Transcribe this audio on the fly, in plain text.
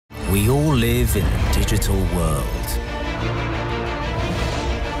We all live in a digital world.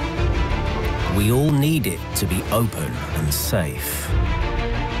 We all need it to be open and safe.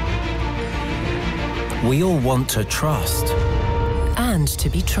 We all want to trust. And to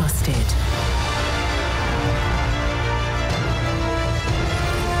be trusted.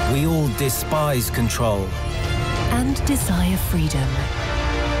 We all despise control. And desire freedom.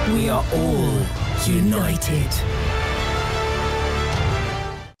 We are all united.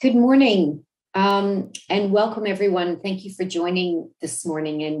 Good morning, and welcome everyone. Thank you for joining this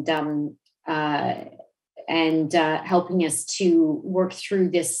morning and helping us to work through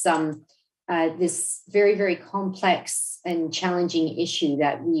this this very, very complex and challenging issue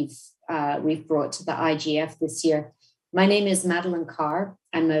that we've brought to the IGF this year. My name is Madeleine Carr.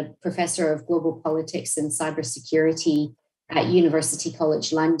 I'm a professor of global politics and cybersecurity at University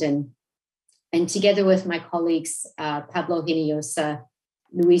College London, and together with my colleagues Pablo Hinojosa,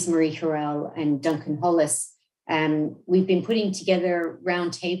 Louise Marie Hurrell, and Duncan Hollis, we've been putting together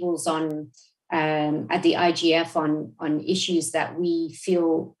roundtables on at the IGF on issues that we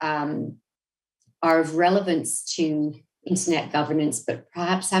feel are of relevance to internet governance, but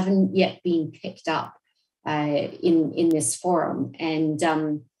perhaps haven't yet been picked up in this forum. And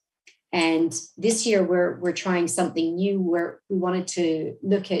this year we're trying something new where we wanted to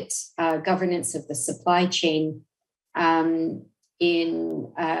look at governance of the supply chain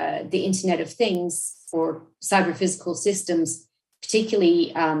in the Internet of Things or cyber physical systems,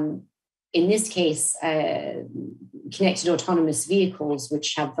 particularly in this case, connected autonomous vehicles,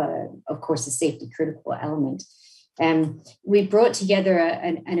 which have, of course, a safety critical element. We brought together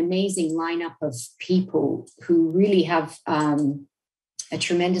an amazing lineup of people who really have a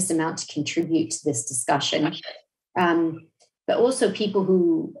tremendous amount to contribute to this discussion. But also people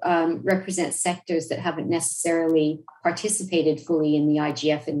who represent sectors that haven't necessarily participated fully in the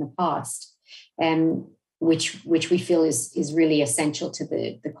IGF in the past, which we feel is really essential to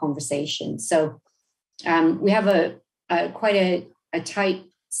the conversation. So we have quite a tight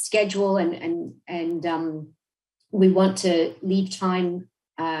schedule, and we want to leave time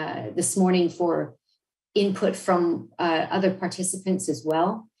this morning for input from other participants as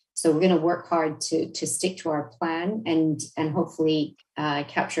well. So we're going to work hard to stick to our plan and hopefully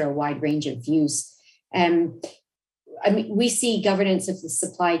capture a wide range of views. We see governance of the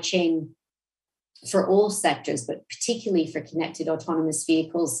supply chain for all sectors, but particularly for connected autonomous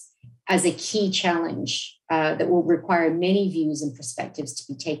vehicles as a key challenge that will require many views and perspectives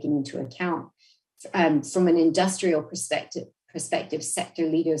to be taken into account. From an industrial perspective, sector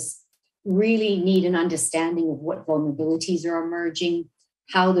leaders really need an understanding of what vulnerabilities are emerging,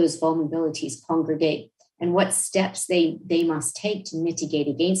 how those vulnerabilities congregate, and what steps they must take to mitigate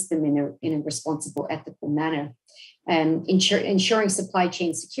against them in a responsible, ethical manner. Ensuring supply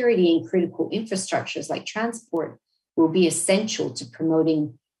chain security in critical infrastructures like transport will be essential to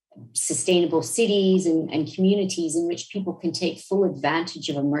promoting sustainable cities and communities in which people can take full advantage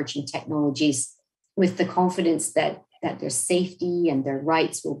of emerging technologies with the confidence that their safety and their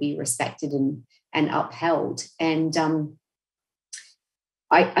rights will be respected and upheld. And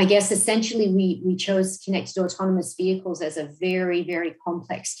I guess essentially we chose connected autonomous vehicles as a very, very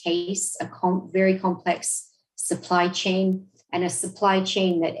complex case, very complex supply chain, and a supply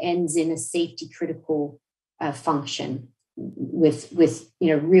chain that ends in a safety critical function with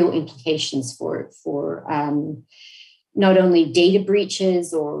real implications for not only data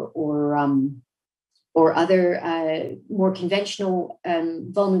breaches or other more conventional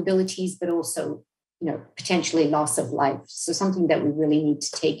vulnerabilities, but also potentially loss of life. So something that we really need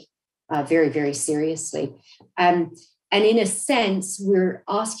to take very, very seriously. And in a sense, we're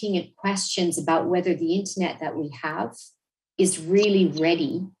asking it questions about whether the internet that we have is really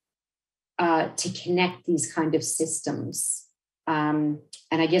ready to connect these kind of systems. And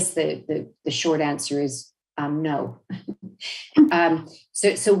I guess the short answer is no.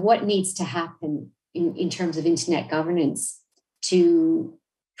 So what needs to happen in terms of internet governance to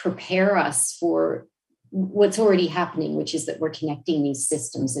prepare us for what's already happening, which is that we're connecting these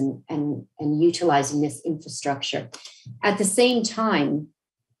systems and utilizing this infrastructure. At the same time,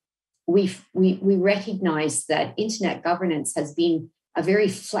 we recognize that internet governance has been a very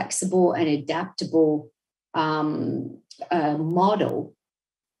flexible and adaptable model.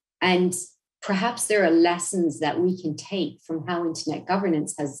 And perhaps there are lessons that we can take from how internet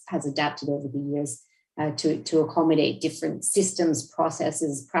governance has adapted over the years to accommodate different systems,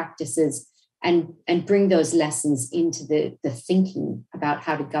 processes, practices, and bring those lessons into the thinking about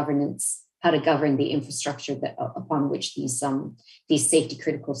how to govern the infrastructure upon which these safety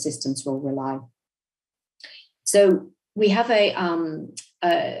critical systems will rely. So we have a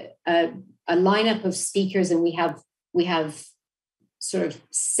a lineup of speakers, and we have sort of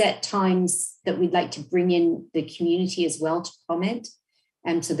set times that we'd like to bring in the community as well to comment.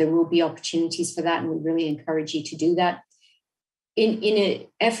 And so there will be opportunities for that, and we really encourage you to do that. In an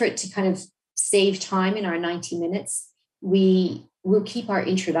effort to kind of save time in our 90 minutes, we will keep our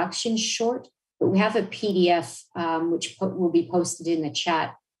introductions short, but we have a PDF which will be posted in the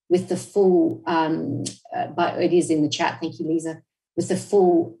chat with the full, it is in the chat, thank you, Lisa, with the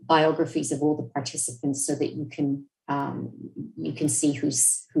full biographies of all the participants so that you can see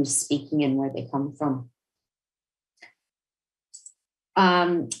who's speaking and where they come from.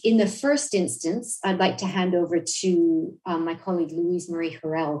 In the first instance, I'd like to hand over to my colleague Louise Marie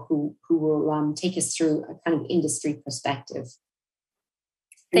Harrell, who will take us through a kind of industry perspective.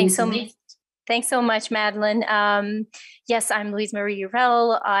 Thanks so much, Madeline. Yes, I'm Louise Marie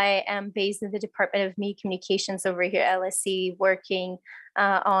Urel. I am based in the Department of Media Communications over here at LSE, working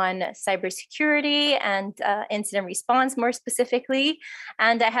on cybersecurity and incident response more specifically.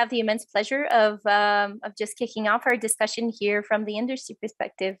 And I have the immense pleasure of just kicking off our discussion here from the industry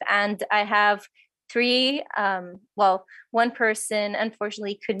perspective. And I have three, one person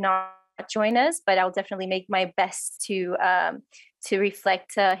unfortunately could not join us, but I'll definitely make my best to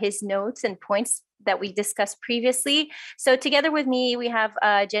reflect his notes and points that we discussed previously. So together with me, we have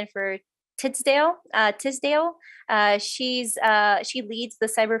Jennifer Tisdale. She leads the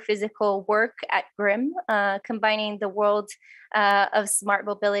cyber physical work at GRIM, combining the world of smart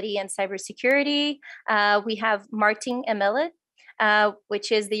mobility and cybersecurity. We have Martin Emelet,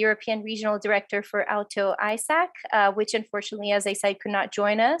 which is the European Regional Director for Auto ISAC, which unfortunately, as I said, could not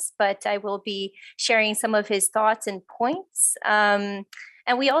join us, but I will be sharing some of his thoughts and points. And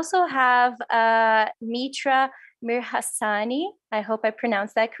we also have Mitra Mirhassani, I hope I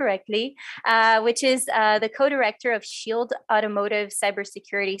pronounced that correctly, which is the co-director of SHIELD Automotive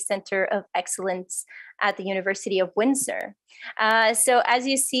Cybersecurity Center of Excellence at the University of Windsor. So as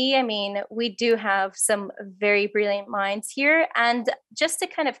you see, I mean, we do have some very brilliant minds here. And just to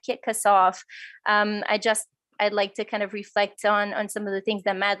kind of kick us off, I'd like to kind of reflect on some of the things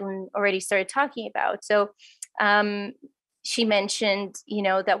that Madeline already started talking about. So she mentioned,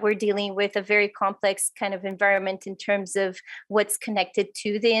 that we're dealing with a very complex kind of environment in terms of what's connected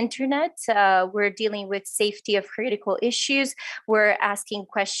to the internet. We're dealing with safety of critical issues. We're asking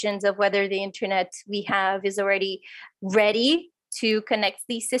questions of whether the internet we have is already ready to connect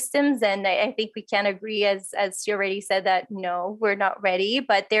these systems. And I think we can agree, as she already said, that no, we're not ready,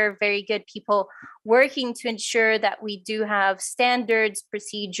 but there are very good people working to ensure that we do have standards,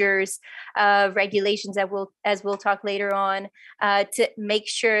 procedures, regulations that as we'll talk later on, to make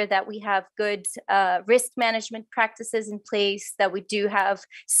sure that we have good risk management practices in place, that we do have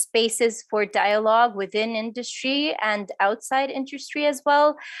spaces for dialogue within industry and outside industry as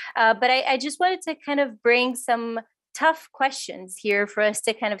well. But I just wanted to kind of bring some tough questions here for us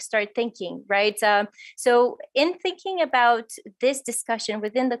to kind of start thinking, right? So in thinking about this discussion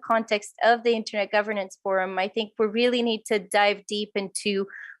within the context of the Internet Governance Forum, I think we really need to dive deep into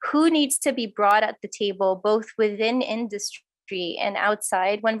who needs to be brought at the table, both within industry and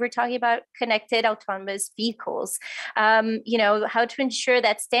outside, when we're talking about connected autonomous vehicles. How to ensure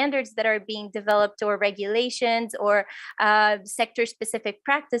that standards that are being developed or regulations or sector-specific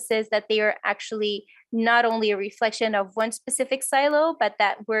practices, that they are actually not only a reflection of one specific silo, but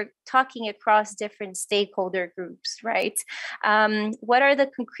that we're talking across different stakeholder groups, right? What are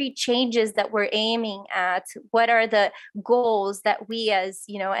the concrete changes that we're aiming at? What are the goals that we as,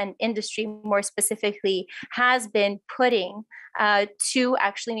 and industry more specifically has been putting to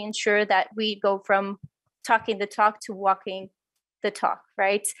actually ensure that we go from talking the talk to walking the talk,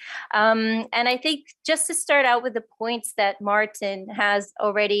 right? And I think just to start out with the points that Martin has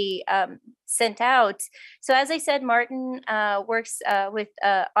already sent out. So as I said, Martin works with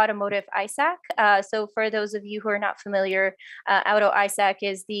Automotive ISAC. So for those of you who are not familiar, Auto ISAC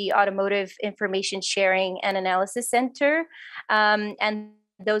is the Automotive Information Sharing and Analysis Center. And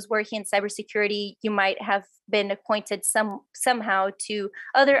those working in cybersecurity, you might have been acquainted somehow to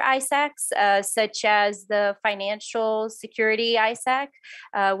other ISACs, such as the Financial Security ISAC,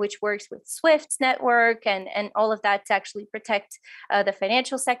 which works with SWIFT network and all of that to actually protect the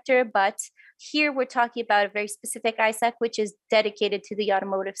financial sector. But here we're talking about a very specific ISAC, which is dedicated to the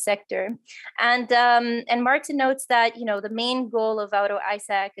automotive sector. And Martin notes that, the main goal of Auto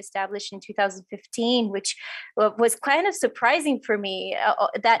ISAC, established in 2015, which was kind of surprising for me,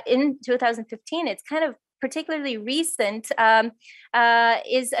 that in 2015, it's kind of particularly recent,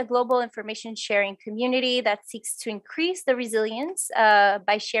 is a global information sharing community that seeks to increase the resilience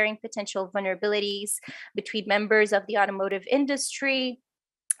by sharing potential vulnerabilities between members of the automotive industry,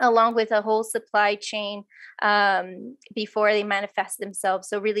 along with a whole supply chain before they manifest themselves.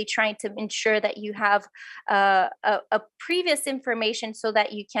 So really trying to ensure that you have a previous information so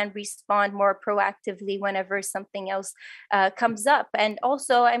that you can respond more proactively whenever something else comes up. And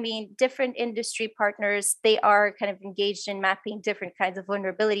also, I mean, different industry partners, they are kind of engaged in mapping different kinds of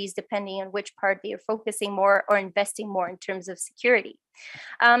vulnerabilities depending on which part they are focusing more or investing more in terms of security.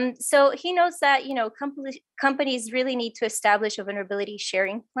 So he notes that, you know, companies really need to establish a vulnerability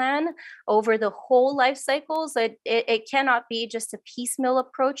sharing plan over the whole life cycles. It cannot be just a piecemeal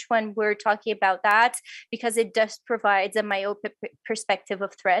approach when we're talking about that, because it just provides a myopic perspective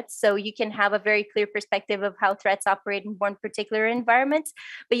of threats. So you can have a very clear perspective of how threats operate in one particular environment,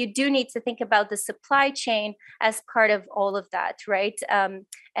 but you do need to think about the supply chain as part of all of that, right?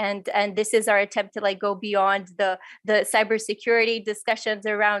 And this is our attempt to like go beyond the cybersecurity discussions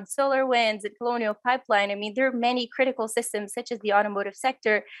around SolarWinds and Colonial Pipeline. I mean, there are many critical systems, such as the automotive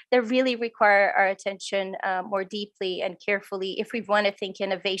sector, that really require our attention more deeply and carefully if we want to think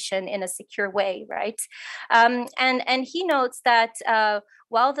innovation in a secure way, right? And he notes that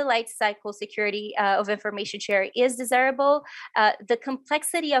while the life cycle security of information sharing is desirable, the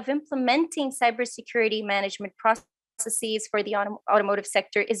complexity of implementing cybersecurity management processes for the automotive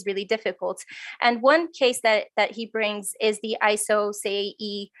sector is really difficult. And one case that he brings is the ISO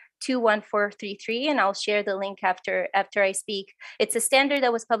SAE 21433, and I'll share the link after I speak. It's a standard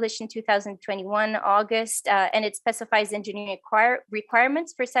that was published in 2021 August, and it specifies engineering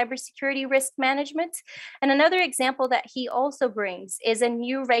requirements for cybersecurity risk management. And another example that he also brings is a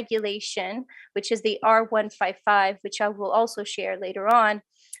new regulation, which is the R155, which I will also share later on,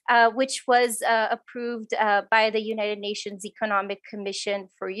 which was approved by the United Nations Economic Commission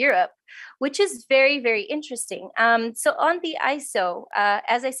for Europe, which is very, very interesting. So on the ISO,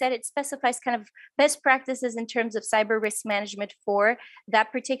 as I said, it specifies kind of best practices in terms of cyber risk management for that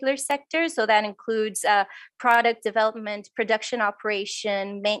particular sector. So that includes product development, production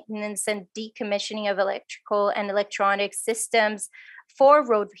operation, maintenance, and decommissioning of electrical and electronic systems for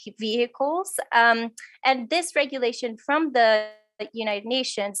road vehicles. And this regulation from the United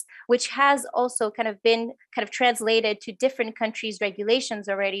Nations, which has also kind of been kind of translated to different countries' regulations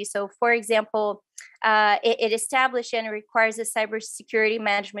already. So, for example, it established and requires a cybersecurity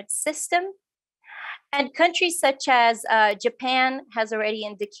management system. And countries such as Japan has already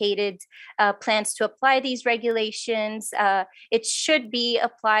indicated plans to apply these regulations. It should be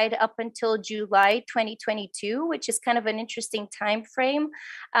applied up until July 2022, which is kind of an interesting time frame.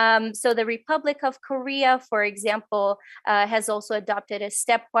 So the Republic of Korea, for example, has also adopted a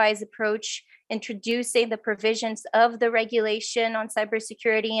stepwise approach, introducing the provisions of the regulation on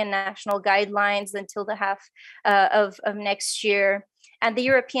cybersecurity and national guidelines until the half of next year. And the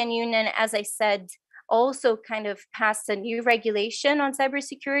European Union, as I said, also kind of passed a new regulation on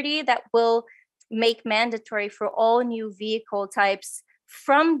cybersecurity that will make mandatory for all new vehicle types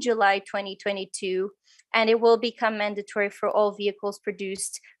from July 2022, and it will become mandatory for all vehicles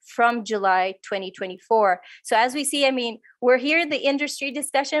produced from July 2024. So as we see, I mean, we're here in the industry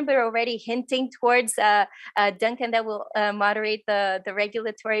discussion, but we're already hinting towards Duncan that will moderate the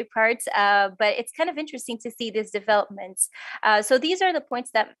regulatory parts. But it's kind of interesting to see these developments. So these are the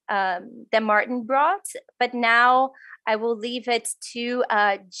points that Martin brought. But now I will leave it to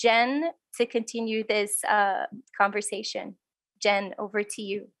Jen to continue this conversation. Jen, over to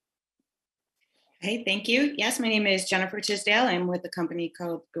you. Hey, thank you. Yes, my name is Jennifer Tisdale. I'm with a company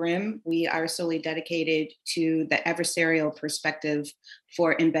called GRIM. We are solely dedicated to the adversarial perspective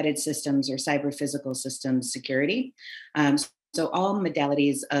for embedded systems or cyber physical systems security. So all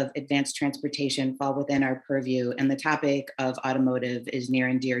modalities of advanced transportation fall within our purview, and the topic of automotive is near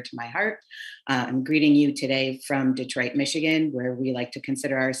and dear to my heart. I'm greeting you today from Detroit, Michigan, where we like to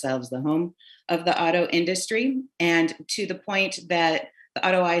consider ourselves the home of the auto industry. And to the point that the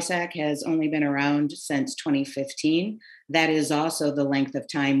Auto ISAC has only been around since 2015. That is also the length of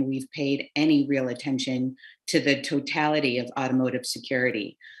time we've paid any real attention to the totality of automotive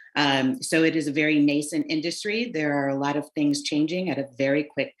security. So it is a very nascent industry. There are a lot of things changing at a very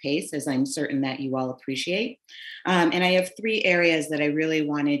quick pace, as I'm certain that you all appreciate. And I have three areas that I really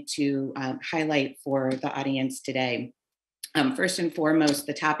wanted to highlight for the audience today. First and foremost,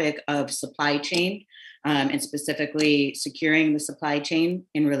 the topic of supply chain. And specifically securing the supply chain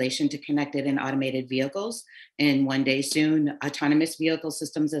in relation to connected and automated vehicles, and one day soon, autonomous vehicle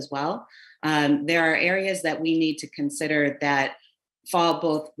systems as well. There are areas that we need to consider that fall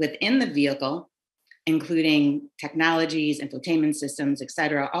both within the vehicle, including technologies, infotainment systems, et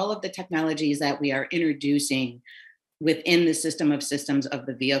cetera, all of the technologies that we are introducing within the system of systems of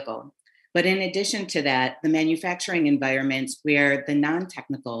the vehicle. But in addition to that, the manufacturing environments where the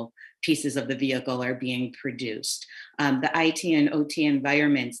non-technical pieces of the vehicle are being produced, the IT and OT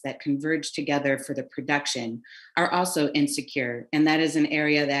environments that converge together for the production are also insecure. And that is an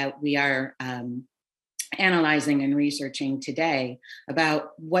area that we are analyzing and researching today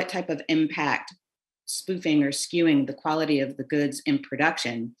about what type of impact spoofing or skewing the quality of the goods in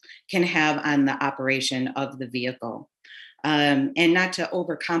production can have on the operation of the vehicle. And not to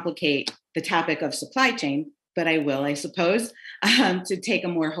overcomplicate the topic of supply chain, but I will, I suppose, to take a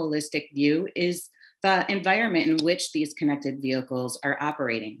more holistic view, is the environment in which these connected vehicles are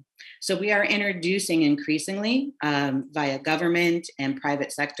operating. So we are introducing increasingly via government and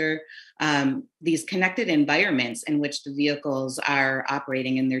private sector, these connected environments in which the vehicles are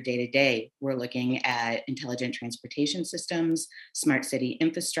operating in their day-to-day. We're looking at intelligent transportation systems, smart city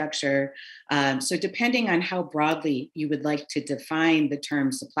infrastructure. So depending on how broadly you would like to define the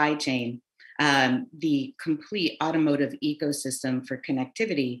term supply chain, the complete automotive ecosystem for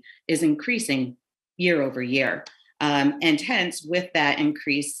connectivity is increasing year over year. And hence, with that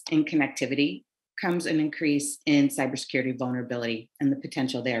increase in connectivity comes an increase in cybersecurity vulnerability and the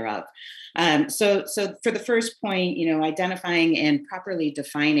potential thereof. So for the first point, identifying and properly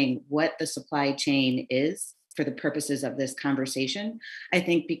defining what the supply chain is for the purposes of this conversation, I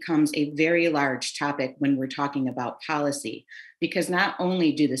think becomes a very large topic when we're talking about policy, because not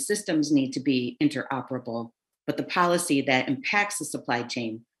only do the systems need to be interoperable, but the policy that impacts the supply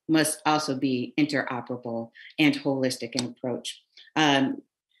chain must also be interoperable and holistic in approach.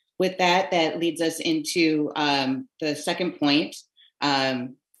 With that leads us into the second point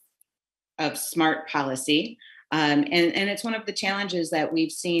of smart policy. And it's one of the challenges that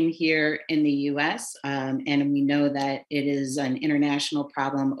we've seen here in the US, and we know that it is an international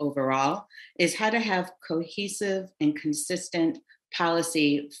problem overall, is how to have cohesive and consistent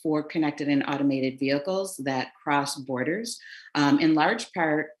policy for connected and automated vehicles that cross borders, in large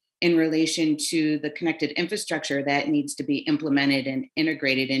part in relation to the connected infrastructure that needs to be implemented and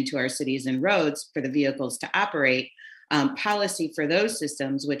integrated into our cities and roads for the vehicles to operate. Policy for those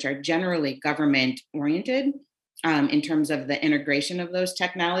systems, which are generally government oriented, in terms of the integration of those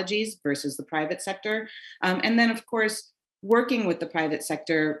technologies versus the private sector. And then, of course, working with the private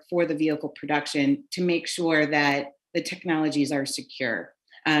sector for the vehicle production to make sure that the technologies are secure.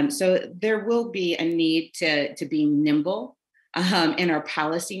 So there will be a need to be nimble in our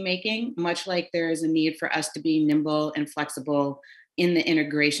policy making, much like there is a need for us to be nimble and flexible in the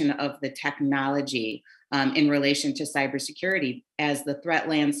integration of the technology in relation to cybersecurity, as the threat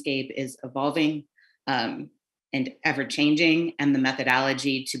landscape is evolving and ever changing, and the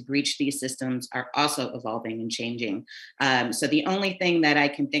methodology to breach these systems are also evolving and changing. So the only thing that I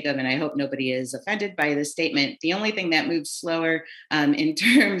can think of, and I hope nobody is offended by this statement, the only thing that moves slower in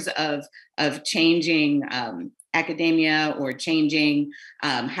terms of changing academia or changing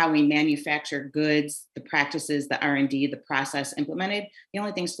how we manufacture goods, the practices, the R&D, the process implemented, the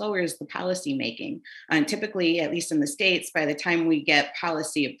only thing slower is the policy making. And typically, at least in the States, by the time we get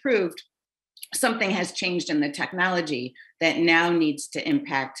policy approved, something has changed in the technology that now needs to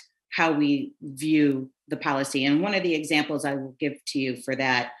impact how we view the policy. And one of the examples I will give to you for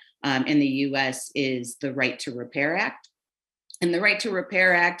that in the US is the Right to Repair Act. And the Right to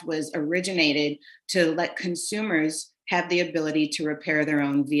Repair Act was originated to let consumers have the ability to repair their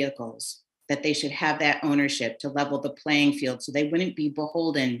own vehicles, that they should have that ownership to level the playing field so they wouldn't be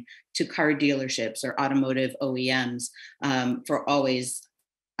beholden to car dealerships or automotive OEMs for always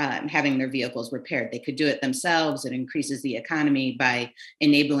having their vehicles repaired. They could do it themselves. It increases the economy by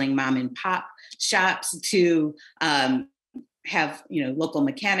enabling mom and pop shops to have local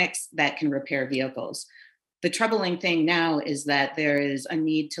mechanics that can repair vehicles. The troubling thing now is that there is a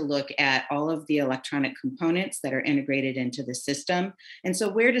need to look at all of the electronic components that are integrated into the system. And so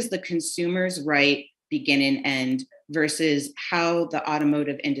where does the consumer's right begin and end versus how the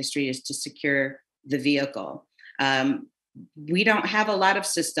automotive industry is to secure the vehicle? We don't have a lot of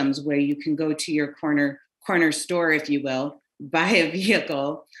systems where you can go to your corner store, if you will, buy a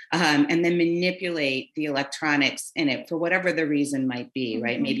vehicle and then manipulate the electronics in it for whatever the reason might be,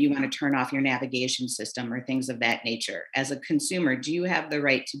 right? Mm-hmm. Maybe you want to turn off your navigation system or things of that nature. As a consumer, do you have the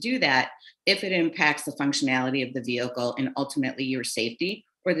right to do that if it impacts the functionality of the vehicle and ultimately your safety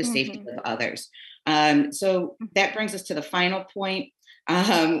or the safety of others? So that brings us to the final point,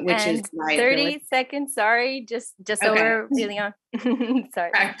 which is liability. 30 seconds, sorry, just so we're really on.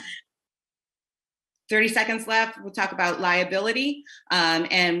 Sorry. 30 seconds left, we'll talk about liability.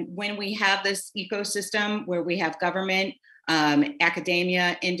 And when we have this ecosystem where we have government,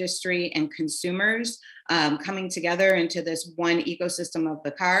 academia, industry, and consumers coming together into this one ecosystem of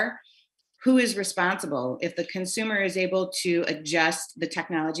the car, who is responsible? If the consumer is able to adjust the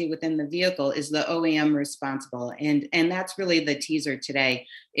technology within the vehicle, is the OEM responsible? And that's really the teaser today,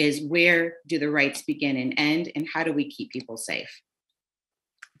 is where do the rights begin and end, and how do we keep people safe?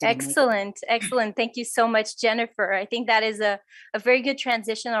 Excellent. Thank you so much, Jennifer. I think that is a very good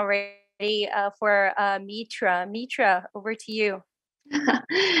transition already for Mitra. Mitra, over to you.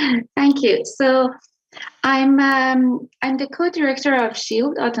 Thank you. So I'm the co-director of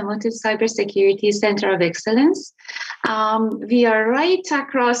Shield Automotive Cybersecurity Center of Excellence. We are right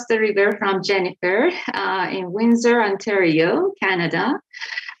across the river from Jennifer in Windsor, Ontario, Canada.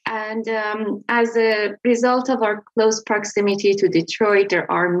 And as a result of our close proximity to Detroit, there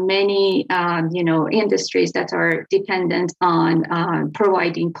are many, industries that are dependent on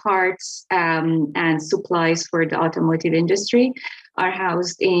providing parts and supplies for the automotive industry are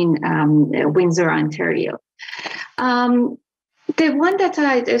housed in Windsor, Ontario. The one that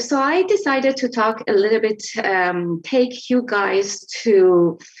I decided to talk a little bit, take you guys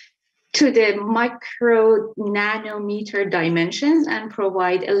to the micro nanometer dimensions and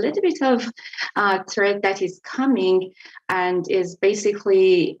provide a little bit of threat that is coming and is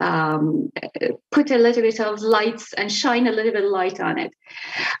basically put a little bit of lights and shine a little bit of light on it.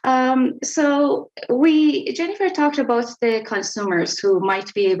 So Jennifer talked about the consumers who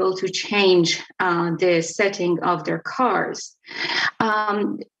might be able to change the setting of their cars.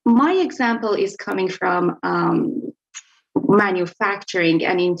 My example is coming from manufacturing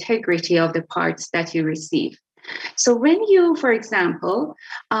and integrity of the parts that you receive. So when you, for example,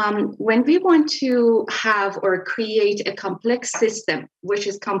 when we want to have or create a complex system, which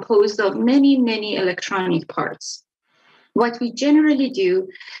is composed of many, many electronic parts, what we generally do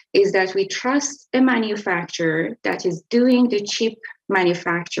is that we trust a manufacturer that is doing the chip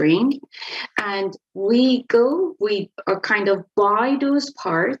manufacturing, and we kind of buy those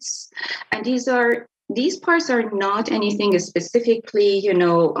parts, and these parts are not anything specifically,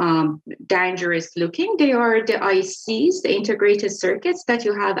 dangerous looking. They are the ICs, the integrated circuits that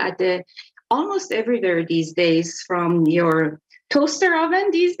you have at almost everywhere these days, from your toaster oven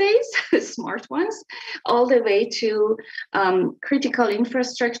these days, smart ones, all the way to critical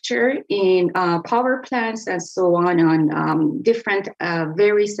infrastructure in power plants and so on different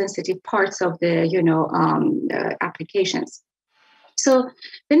very sensitive parts of the applications. So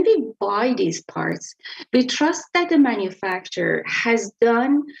when we buy these parts, we trust that the manufacturer has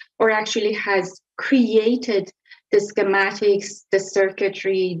done or actually has created the schematics, the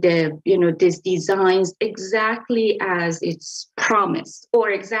circuitry, these designs exactly as it's promised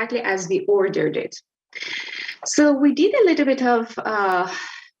or exactly as we ordered it. So we did a little bit of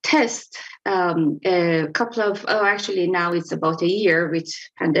test, a couple of, actually now it's about a year,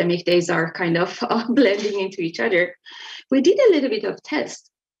 which pandemic days are kind of blending into each other. We did a little bit of test.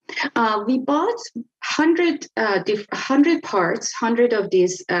 We bought 100 parts, 100 of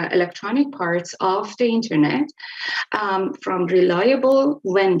these electronic parts off the internet from reliable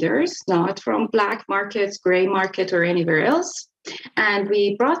vendors, not from black markets, gray market, or anywhere else. And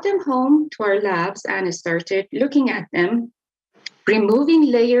we brought them home to our labs and started looking at them, removing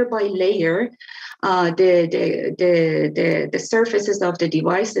layer by layer the surfaces of the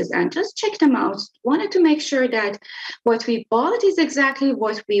devices and just check them out. Wanted to make sure that what we bought is exactly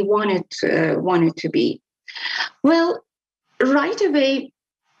what we wanted to be. Well, right away,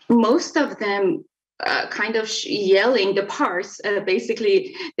 most of them kind of yelling the parts.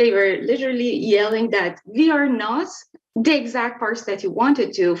 Basically, they were literally yelling that we are not the exact parts that you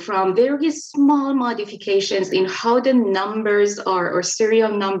wanted to, from very small modifications in how the numbers are or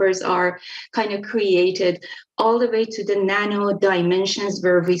serial numbers are kind of created, all the way to the nano dimensions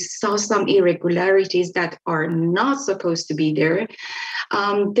where we saw some irregularities that are not supposed to be there.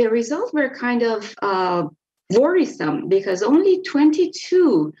 The results were kind of worrisome because only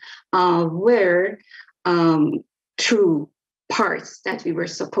 22 were true parts that we were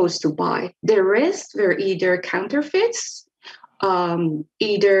supposed to buy. The rest were either counterfeits,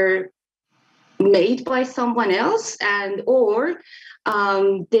 either made by someone else, or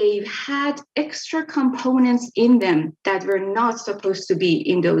they had extra components in them that were not supposed to be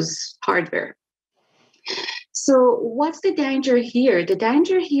in those hardware. So what's the danger here? The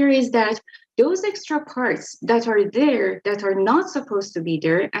danger here is that those extra parts that are there that are not supposed to be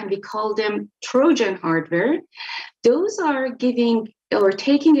there, and we call them Trojan hardware, those are giving or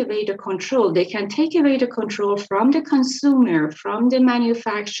taking away the control. They can take away the control from the consumer, from the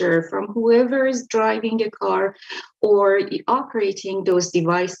manufacturer, from whoever is driving the car or operating those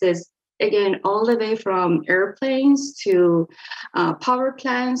devices. Again, all the way from airplanes to power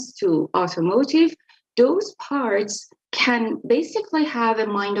plants to automotive. Those parts can basically have a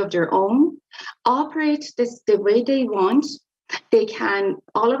mind of their own, operate this the way they want. They can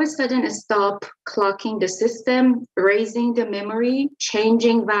all of a sudden stop clocking the system, raising the memory,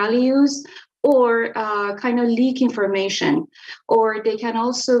 changing values, or kind of leak information. Or they can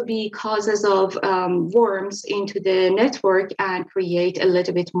also be causes of worms into the network and create a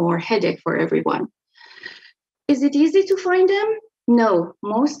little bit more headache for everyone. Is it easy to find them? No,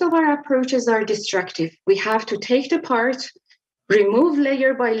 most of our approaches are destructive. We have to take the part, remove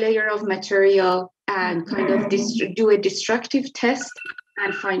layer by layer of material, and kind of do a destructive test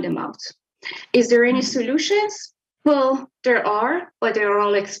and find them out. Is there any solutions? Well, there are, but they're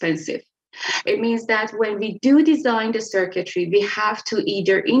all expensive. It means that when we do design the circuitry, we have to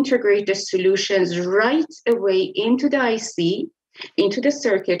either integrate the solutions right away into the IC, into the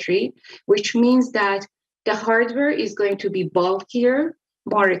circuitry, which means that the hardware is going to be bulkier,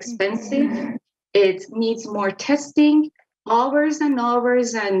 more expensive. It needs more testing, hours and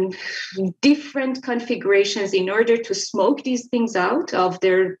hours and different configurations in order to smoke these things out of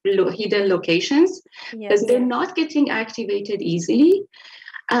their hidden locations, because they're not getting activated easily.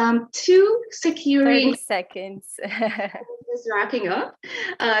 Two, securing 30 seconds. Just wrapping up.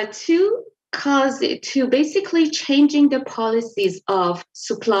 Two, to basically changing the policies of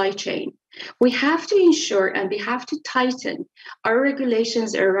supply chain. We have to ensure and we have to tighten our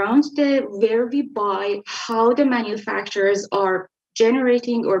regulations around where we buy, how the manufacturers are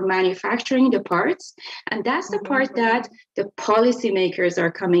generating or manufacturing the parts. And that's the part that the policymakers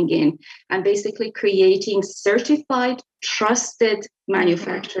are coming in and basically creating certified, trusted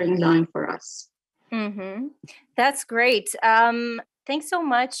manufacturing line for us. That's great. Thanks so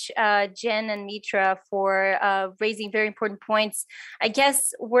much, Jen and Mitra, for raising very important points. I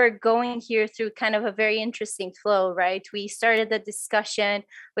guess we're going here through kind of a very interesting flow, right? We started the discussion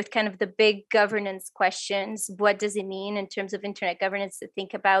with kind of the big governance questions. What does it mean in terms of internet governance to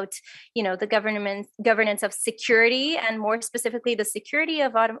think about, the governance of security, and more specifically, the security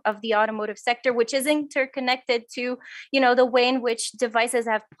of the automotive sector, which is interconnected to, the way in which devices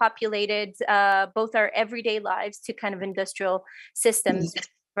have populated both our everyday lives to kind of industrial systems,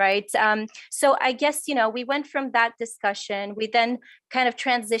 right? So I guess, we went from that discussion, we then kind of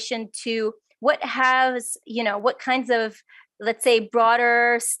transitioned to what kinds of, let's say,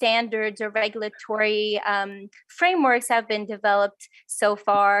 broader standards or regulatory frameworks have been developed so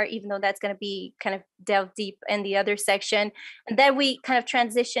far, even though that's going to be kind of delved deep in the other section. And then we kind of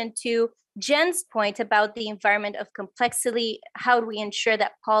transitioned to Jen's point about the environment of complexity. How do we ensure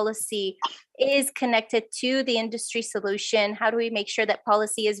that policy is connected to the industry solution? How do we make sure that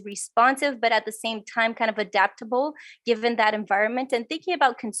policy is responsive, but at the same time kind of adaptable given that environment, and thinking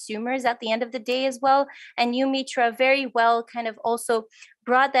about consumers at the end of the day as well? And you, Mitra, very well kind of also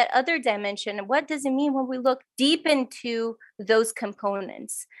brought that other dimension. What does it mean when we look deep into those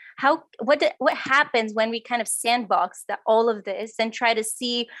components? What happens when we kind of sandbox all of this and try to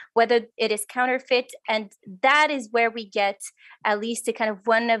see whether it is counterfeit? And that is where we get at least to kind of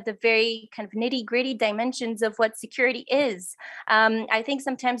one of the very kind of nitty-gritty dimensions of what security is. I think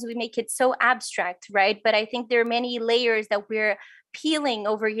sometimes we make it so abstract, right? But I think there are many layers that we're peeling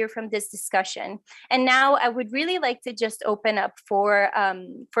over here from this discussion. And now I would really like to just open up for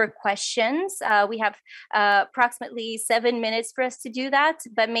questions. We have approximately 7 minutes for us to do that,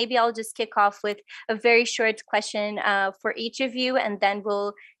 but maybe I'll just kick off with a very short question for each of you, and then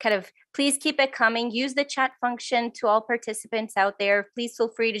we'll kind of, please keep it coming. Use the chat function to all participants out there. Please feel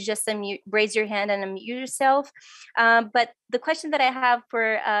free to just raise your hand and unmute yourself. But the question that I have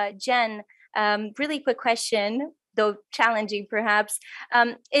for Jen, really quick question, though challenging perhaps,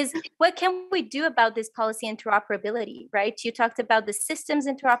 is what can we do about this policy interoperability, right? You talked about the systems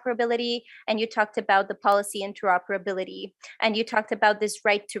interoperability, and you talked about the policy interoperability, and you talked about this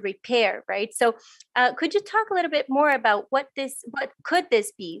right to repair, right? So could you talk a little bit more about what could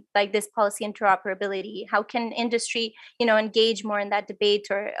this be, like this policy interoperability? How can industry, engage more in that debate,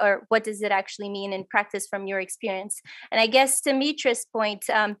 or what does it actually mean in practice from your experience? And I guess to Mitra's point,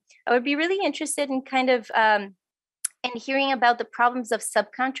 I would be really interested in kind of and hearing about the problems of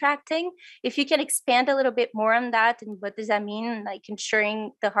subcontracting. If you can expand a little bit more on that, and what does that mean, like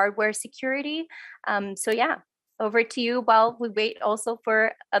ensuring the hardware security? So yeah, over to you while we wait also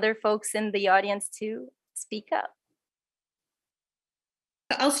for other folks in the audience to speak up.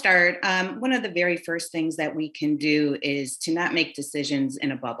 I'll start. One of the very first things that we can do is to not make decisions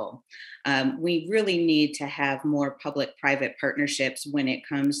in a bubble. We really need to have more public-private partnerships when it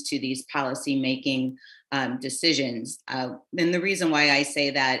comes to these policy-making decisions. And the reason why I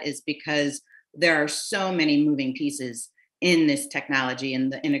say that is because there are so many moving pieces in this technology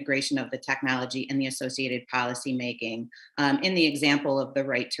and the integration of the technology and the associated policy making. In the example of the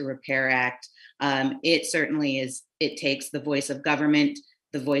Right to Repair Act, it certainly is, it takes the voice of government,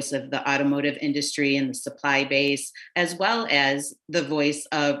 the voice of the automotive industry and the supply base, as well as the voice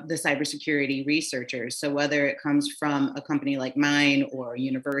of the cybersecurity researchers. So whether it comes from a company like mine or a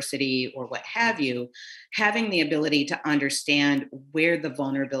university or what have you, having the ability to understand where the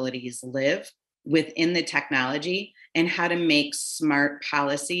vulnerabilities live within the technology and how to make smart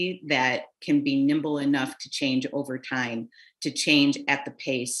policy that can be nimble enough to change over time, to change at the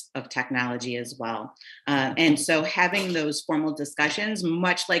pace of technology as well. And so having those formal discussions,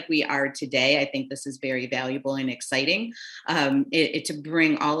 much like we are today, I think this is very valuable and exciting to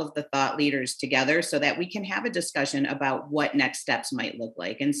bring all of the thought leaders together so that we can have a discussion about what next steps might look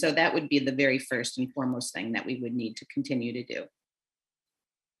like. And so that would be the very first and foremost thing that we would need to continue to do.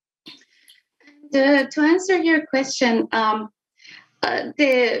 To answer your question,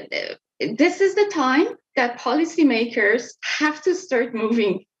 this is the time that policymakers have to start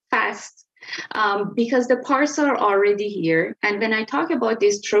moving fast because the parts are already here. And when I talk about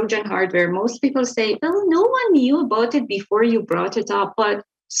this Trojan hardware, most people say, well, no one knew about it before you brought it up. But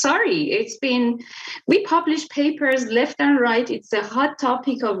sorry, we publish papers left and right. It's a hot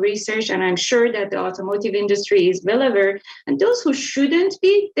topic of research, and I'm sure that the automotive industry is well aware. And those who shouldn't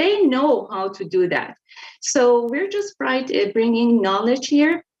be, they know how to do that. So we're just bringing knowledge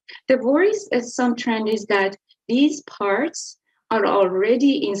here. The voice at some trend is that these parts are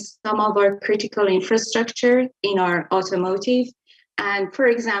already in some of our critical infrastructure in our automotive. And for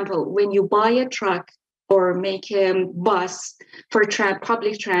example, when you buy a truck or make a bus for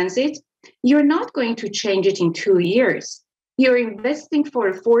public transit, you're not going to change it in 2 years. You're investing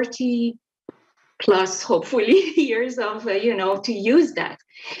for 40 plus, hopefully, years of, to use that.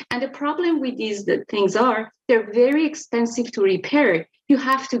 And the problem with these things they're very expensive to repair. You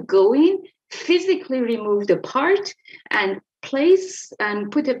have to go in, physically remove the part and place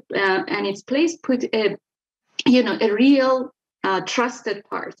and put a real trusted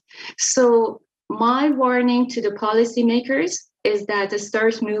part. So my warning to the policymakers is that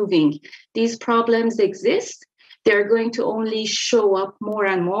start moving. These problems exist. They're going to only show up more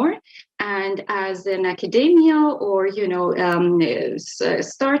and more. And as an academia or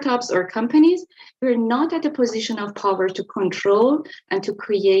startups or companies, we're not at a position of power to control and to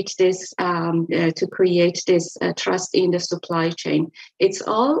create this trust in the supply chain. It's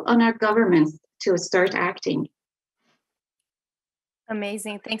all on our governments to start acting.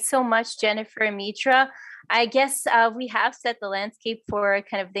 Amazing. Thanks so much, Jennifer and Mitra. I guess we have set the landscape for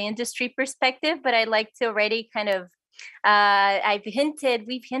kind of the industry perspective, but I'd like to already kind of,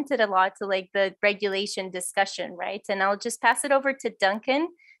 we've hinted a lot to like the regulation discussion, right? And I'll just pass it over to Duncan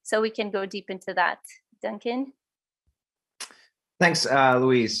so we can go deep into that. Duncan? Thanks,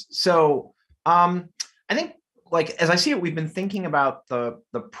 Louise. So I think, like, as I see it, we've been thinking about the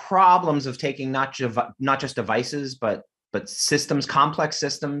problems of taking not just devices, but systems, complex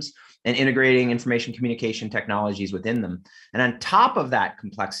systems, and integrating information communication technologies within them. And on top of that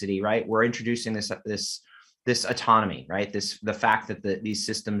complexity, right, we're introducing this autonomy, right? The fact that these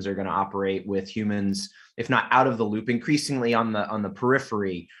systems are going to operate with humans, if not out of the loop, increasingly on the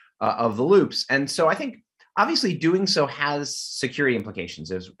periphery of the loops. And so I think obviously doing so has security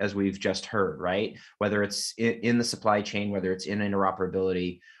implications, as we've just heard, right? Whether it's in the supply chain, whether it's in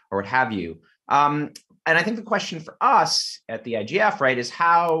interoperability or what have you. And I think the question for us at the IGF, right, is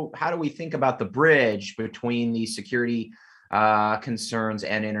how do we think about the bridge between these security concerns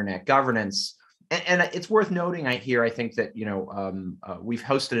and internet governance? And it's worth noting here, I think that, we've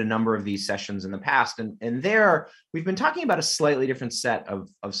hosted a number of these sessions in the past, and there we've been talking about a slightly different set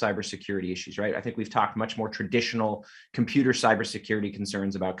of cybersecurity issues, right? I think we've talked much more traditional computer cybersecurity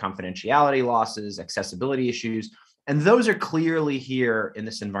concerns about confidentiality losses, accessibility issues, and those are clearly here in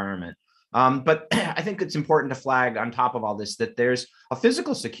this environment. But I think it's important to flag on top of all this that there's a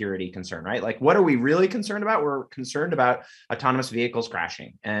physical security concern, right? Like, what are we really concerned about? We're concerned about autonomous vehicles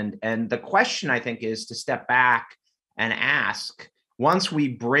crashing. And the question, I think, is to step back and ask, once we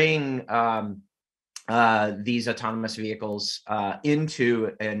bring these autonomous vehicles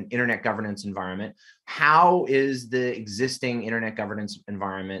into an internet governance environment, how is the existing internet governance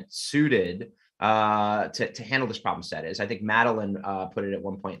environment suited to handle this problem set? As I think Madeline put it at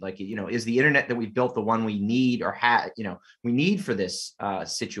one point, like, is the internet that we've built the one we need or we need for this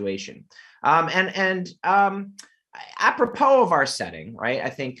situation? Apropos of our setting, right? I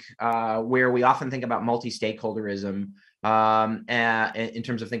think where we often think about multi-stakeholderism in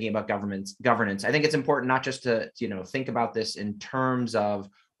terms of thinking about governance, I think it's important not just to think about this in terms of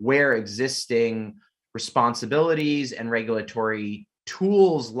where existing responsibilities and regulatory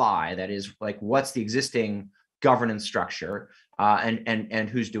tools lie. That is, like, what's the existing governance structure, and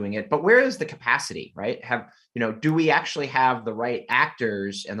who's doing it, but where is the capacity, right? Do we actually have the right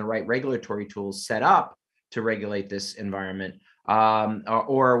actors and the right regulatory tools set up to regulate this environment?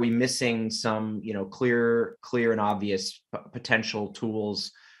 Or are we missing some, clear and obvious potential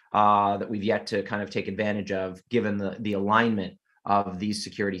tools that we've yet to kind of take advantage of, given the alignment of these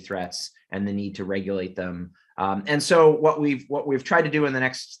security threats and the need to regulate them? And so what we've tried to do in the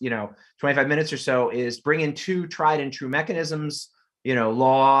next 25 minutes or so is bring in two tried and true mechanisms,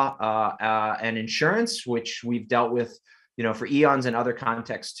 law and insurance, which we've dealt with for eons in other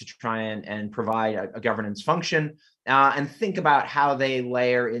contexts, to try and provide a governance function, and think about how they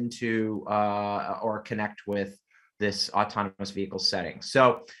layer into or connect with this autonomous vehicle setting.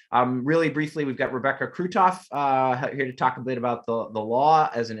 So really briefly, we've got Rebecca Krutoff here to talk a bit about the law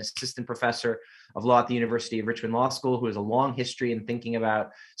as an assistant professor of law at the University of Richmond Law School, who has a long history in thinking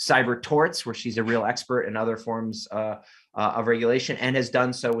about cyber torts, where she's a real expert in other forms of regulation, and has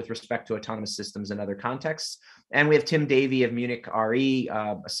done so with respect to autonomous systems in other contexts. And we have Tim Davey of Munich RE,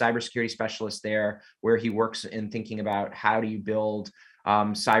 a cybersecurity specialist there, where he works in thinking about how do you build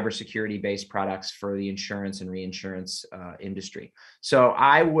cybersecurity-based products for the insurance and reinsurance industry. So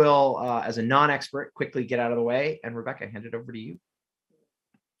I will, as a non-expert, quickly get out of the way. And Rebecca, hand it over to you.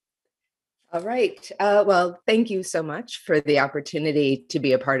 All right. Well, thank you so much for the opportunity to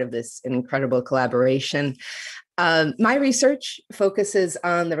be a part of this incredible collaboration. My research focuses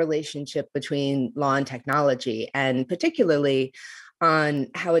on the relationship between law and technology, and particularly on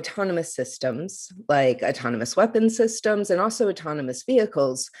how autonomous systems, like autonomous weapon systems and also autonomous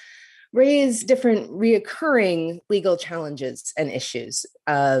vehicles, raise different reoccurring legal challenges and issues.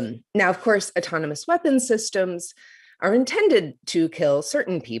 Now, of course, autonomous weapon systems are intended to kill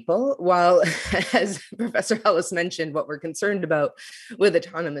certain people, while, as Professor Ellis mentioned, what we're concerned about with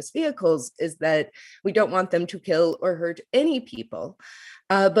autonomous vehicles is that we don't want them to kill or hurt any people.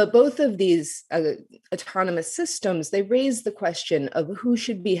 But both of these autonomous systems, they raise the question of who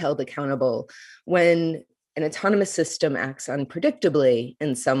should be held accountable when an autonomous system acts unpredictably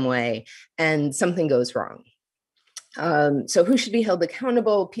in some way and something goes wrong. So who should be held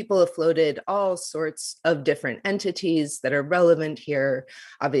accountable? People have floated all sorts of different entities that are relevant here.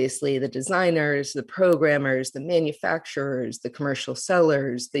 Obviously, the designers, the programmers, the manufacturers, the commercial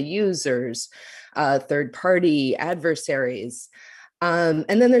sellers, the users, third-party adversaries. And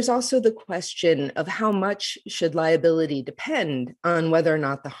then there's also the question of how much should liability depend on whether or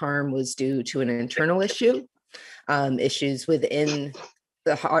not the harm was due to an internal issue, issues within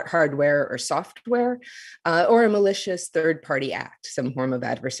the hardware or software, or a malicious third-party act, some form of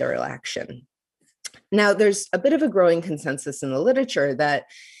adversarial action. Now, there's a bit of a growing consensus in the literature that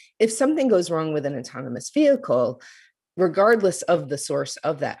if something goes wrong with an autonomous vehicle, regardless of the source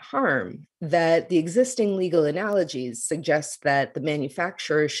of that harm, that the existing legal analogies suggest that the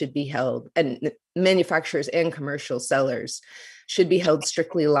manufacturers should be held, and manufacturers and commercial sellers should be held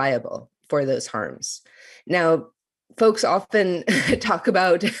strictly liable for those harms. Now, folks often talk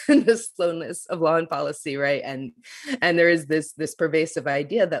about the slowness of law and policy, right? And there is this pervasive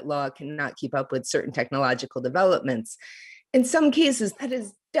idea that law cannot keep up with certain technological developments. In some cases, that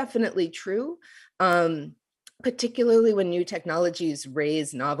is definitely true, particularly when new technologies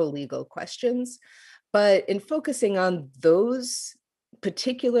raise novel legal questions. But in focusing on those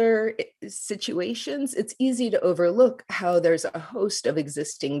particular situations, it's easy to overlook how there's a host of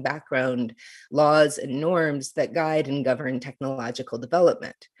existing background laws and norms that guide and govern technological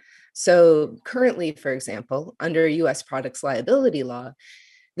development. So currently, for example, under US products liability law,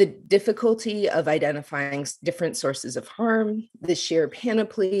 the difficulty of identifying different sources of harm, the sheer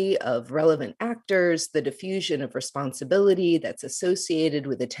panoply of relevant actors, the diffusion of responsibility that's associated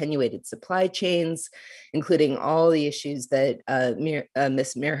with attenuated supply chains, including all the issues that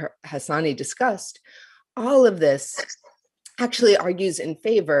Ms. Mir Hassani discussed, all of this actually argues in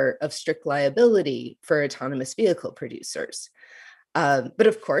favor of strict liability for autonomous vehicle producers. But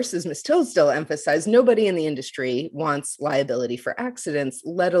of course, as Ms. Tilsdale emphasized, nobody in the industry wants liability for accidents,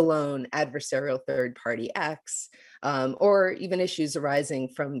 let alone adversarial third-party acts, or even issues arising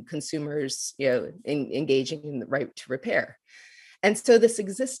from consumers, engaging in the right to repair. And so this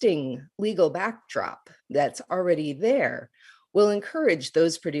existing legal backdrop that's already there will encourage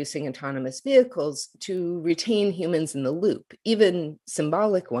those producing autonomous vehicles to retain humans in the loop, even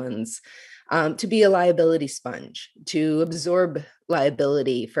symbolic ones, to be a liability sponge, to absorb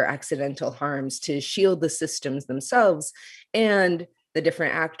liability for accidental harms, to shield the systems themselves and the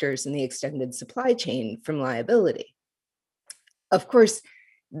different actors in the extended supply chain from liability. Of course,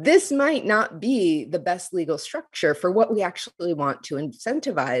 This might not be the best legal structure for what we actually want to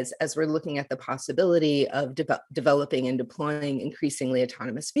incentivize as we're looking at the possibility of developing and deploying increasingly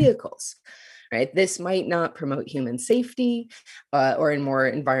autonomous vehicles. Right? This might not promote human safety or in more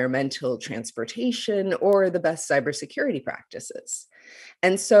environmental transportation or the best cybersecurity practices.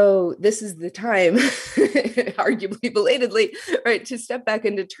 And so this is the time, arguably belatedly, right, to step back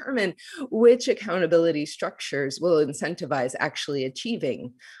and determine which accountability structures will incentivize actually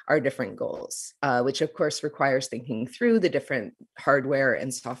achieving our different goals, which of course requires thinking through the different hardware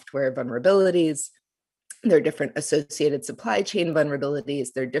and software vulnerabilities. There are different associated supply chain vulnerabilities.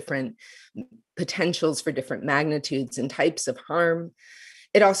 There are different potentials for different magnitudes and types of harm.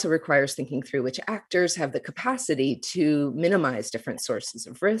 It also requires thinking through which actors have the capacity to minimize different sources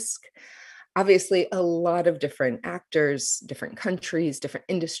of risk. Obviously, a lot of different actors, different countries, different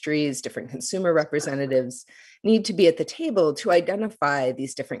industries, different consumer representatives need to be at the table to identify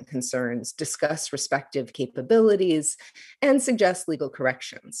these different concerns, discuss respective capabilities, and suggest legal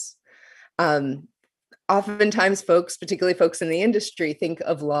corrections. Oftentimes folks, particularly folks in the industry, think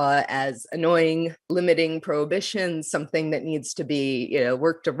of law as annoying, limiting prohibitions, something that needs to be,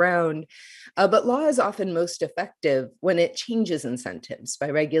 worked around. But law is often most effective when it changes incentives by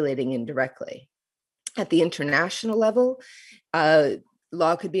regulating indirectly. At the international level,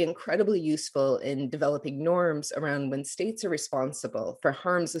 law could be incredibly useful in developing norms around when states are responsible for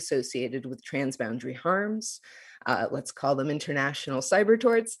harms associated with transboundary harms, let's call them international cyber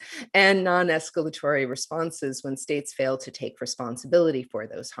torts, and non-escalatory responses when states fail to take responsibility for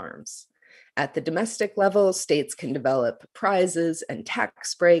those harms. At the domestic level, states can develop prizes and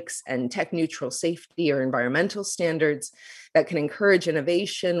tax breaks and tech-neutral safety or environmental standards that can encourage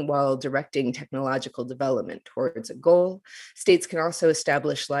innovation while directing technological development towards a goal. States can also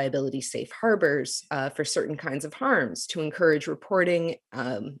establish liability safe harbors for certain kinds of harms to encourage reporting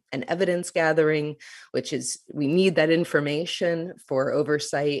and evidence gathering, which is, we need that information for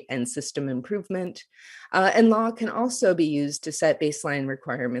oversight and system improvement. And law can also be used to set baseline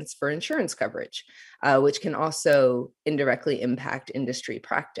requirements for insurance coverage, which can also indirectly impact industry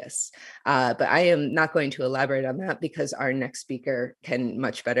practice. But I am not going to elaborate on that because our next speaker can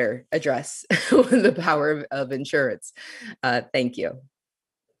much better address the power of insurance. Thank you.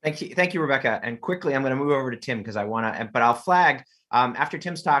 Thank you, Rebecca. And quickly, I'm going to move over to Tim because I want to, but I'll flag after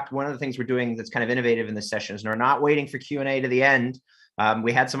Tim's talked, one of the things we're doing that's kind of innovative in this session is we're not waiting for Q&A to the end.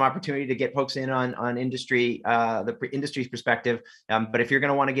 We had some opportunity to get folks in on industry, the industry's perspective. But if you're going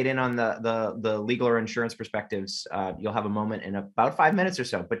to want to get in on the legal or insurance perspectives, you'll have a moment in about 5 minutes or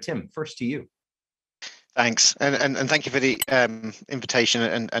so. But Tim, first to you. Thanks, and thank you for the invitation,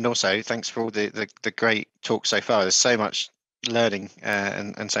 and also thanks for all the great talk so far. There's so much learning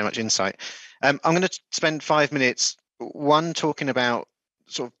and so much insight. I'm going to spend 5 minutes, one, talking about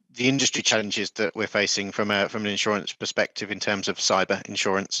sort of the industry challenges that we're facing from an insurance perspective in terms of cyber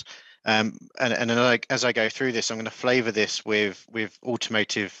insurance. And then as I go through this, I'm going to flavour this with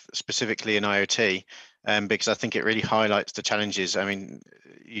automotive specifically in IoT, because I think it really highlights the challenges. I mean,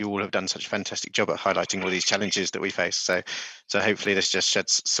 you all have done such a fantastic job at highlighting all these challenges that we face. So hopefully this just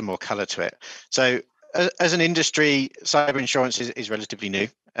sheds some more colour to it. So as an industry, cyber insurance is relatively new,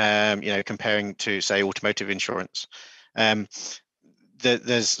 comparing to, say, automotive insurance.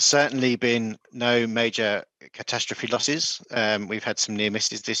 There's certainly been no major catastrophe losses. We've had some near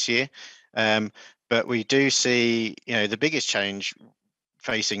misses this year, but we do see, the biggest change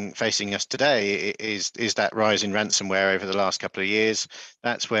facing us today is that rise in ransomware over the last couple of years.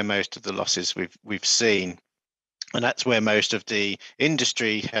 That's where most of the losses we've seen. And that's where most of the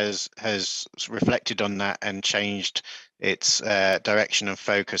industry has reflected on that and changed its direction and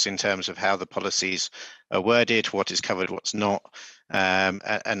focus in terms of how the policies are worded, what is covered, what's not,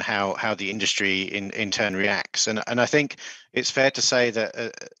 and how the industry in turn reacts. And I think it's fair to say that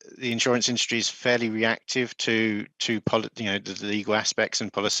the insurance industry is fairly reactive to the legal aspects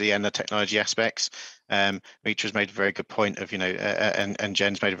and policy and the technology aspects. Mitra's made a very good point of, and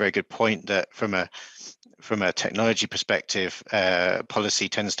Jen's made a very good point that from a technology perspective, policy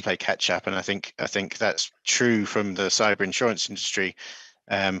tends to play catch up, and I think that's true from the cyber insurance industry.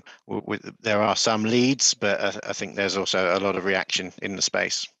 There are some leads, but I think there's also a lot of reaction in the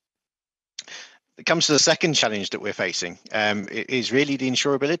space. It comes to the second challenge that we're facing. It is really the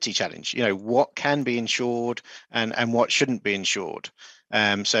insurability challenge. What can be insured and what shouldn't be insured.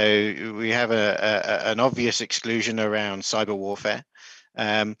 So we have an obvious exclusion around cyber warfare.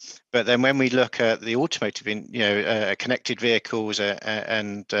 But then when we look at the automotive, connected vehicles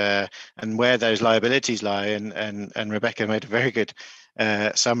and where those liabilities lie, and Rebecca made a very good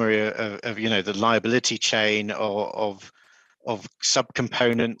summary of the liability chain of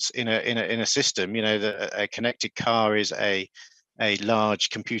subcomponents in a system. You know, a connected car is a large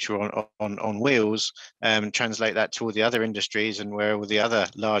computer on wheels. Translate that to all the other industries and where all the other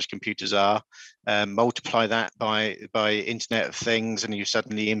large computers are. Multiply that by Internet of Things, and you're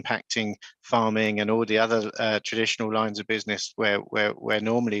suddenly impacting farming and all the other traditional lines of business where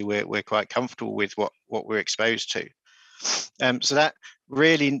normally we're quite comfortable with what we're exposed to. So that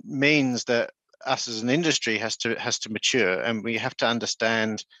really means that us as an industry has to mature, and we have to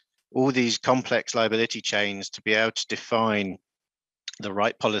understand all these complex liability chains to be able to define the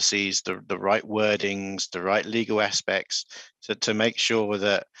right policies, the right wordings, the right legal aspects to make sure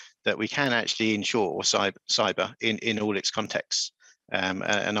that we can actually insure cyber in all its contexts. And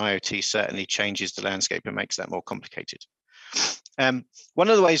IoT certainly changes the landscape and makes that more complicated. One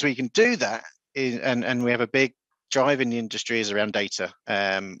of the ways we can do that is, and we have a big drive in the industry, is around data.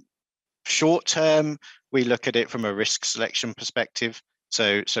 Short term, we look at it from a risk selection perspective.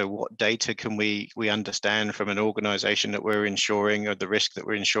 So what data can we understand from an organization that we're insuring, or the risk that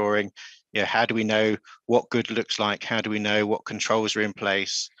we're insuring? You know, how do we know what good looks like? How do we know what controls are in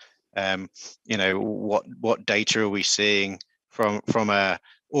place? You know, what data are we seeing from a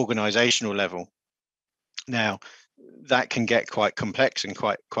organizational level? Now, that can get quite complex and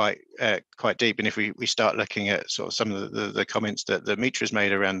quite deep. And if we start looking at sort of some of the comments that Mitra's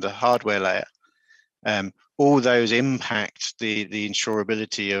made around the hardware layer, all those impact the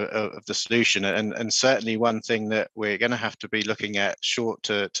insurability of the solution. And certainly one thing that we're going to have to be looking at short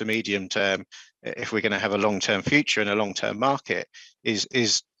to medium term, if we're going to have a long-term future and a long-term market, is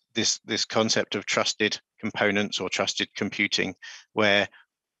this concept of trusted components or trusted computing, where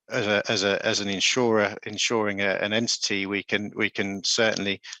as an insurer insuring an entity, we can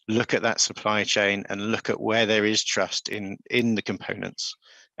certainly look at that supply chain and look at where there is trust in the components,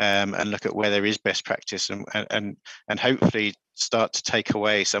 and look at where there is best practice, and hopefully start to take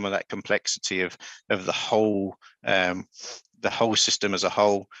away some of that complexity of the whole system as a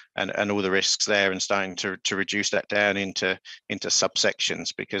whole, and all the risks there, and starting to reduce that down into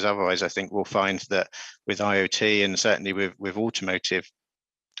subsections. Because otherwise, I think we'll find that with IoT, and certainly with automotive,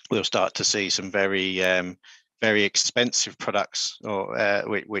 we'll start to see some very expensive products, or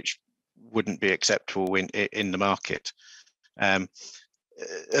which wouldn't be acceptable in the market.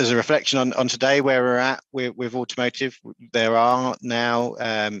 As a reflection on today, where we're at with automotive, there are now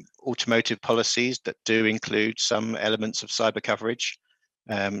automotive policies that do include some elements of cyber coverage.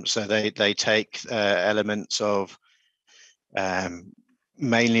 So they take elements of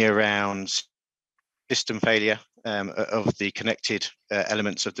mainly around system failure of the connected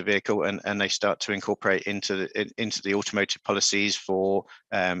elements of the vehicle, and they start to incorporate into the automotive policies for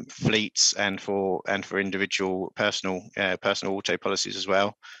fleets and for individual personal auto policies as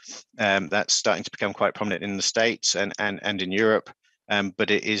well. That's starting to become quite prominent in the States and in Europe,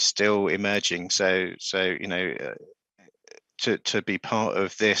 but it is still emerging. So you know, to be part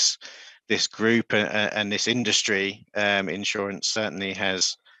of this group and this industry, insurance certainly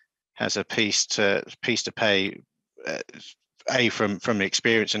has a piece to pay, from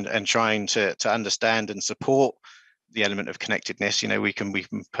experience and trying to understand and support the element of connectedness. You know, we can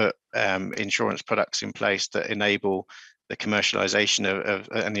put insurance products in place that enable the commercialization of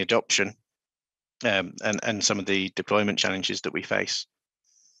and the adoption, and some of the deployment challenges that we face.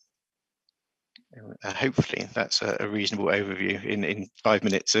 Hopefully that's a reasonable overview in 5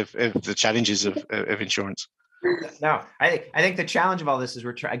 minutes of the challenges of insurance. No, I think the challenge of all this is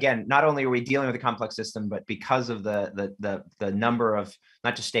again, not only are we dealing with a complex system, but because of the number of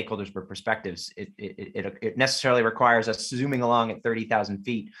not just stakeholders but perspectives, it necessarily requires us zooming along at 30,000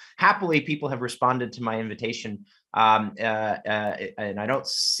 feet. Happily, people have responded to my invitation, and I don't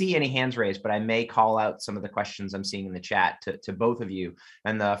see any hands raised, but I may call out some of the questions I'm seeing in the chat to both of you.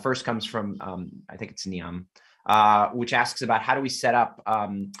 And the first comes from I think it's Niam, which asks about how do we set up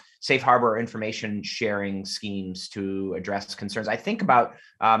safe harbor information sharing schemes to address concerns. I think about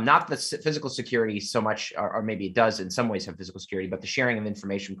not the physical security so much, or maybe it does in some ways have physical security, but the sharing of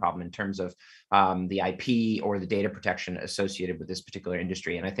information problem in terms of the IP or the data protection associated with this particular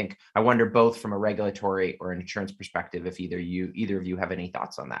industry. And I wonder both from a regulatory or an insurance perspective, if either of you have any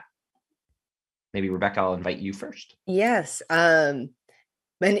thoughts on that. Maybe Rebecca, I'll invite you first. Yes.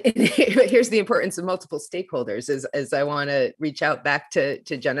 And here's the importance of multiple stakeholders, as I want to reach out back to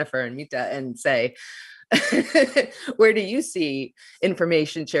Jennifer and Mita and say, where do you see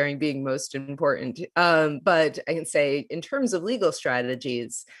information sharing being most important? But I can say in terms of legal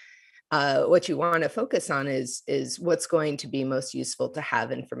strategies, what you want to focus on is what's going to be most useful to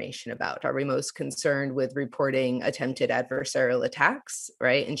have information about. Are we most concerned with reporting attempted adversarial attacks,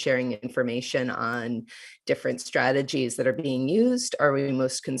 right, and sharing information on different strategies that are being used? Are we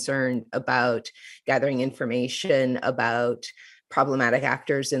most concerned about gathering information about problematic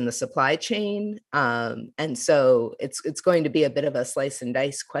actors in the supply chain? And so it's going to be a bit of a slice and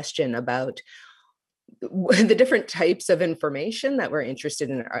dice question about the different types of information that we're interested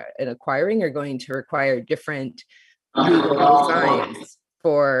in acquiring are going to require different legal designs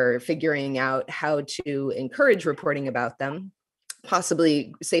for figuring out how to encourage reporting about them.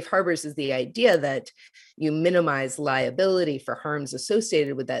 Possibly safe harbors is the idea that you minimize liability for harms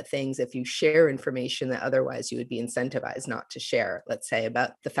associated with that things if you share information that otherwise you would be incentivized not to share, let's say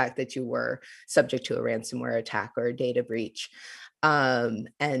about the fact that you were subject to a ransomware attack or a data breach. And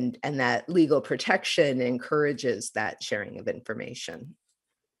that legal protection encourages that sharing of information.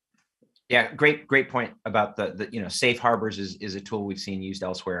 Yeah, great point about the safe harbors is a tool we've seen used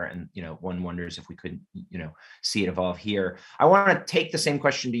elsewhere, and one wonders if we could see it evolve here. I want to take the same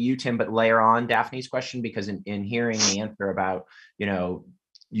question to you, Tim, but layer on Daphne's question, because in hearing the answer about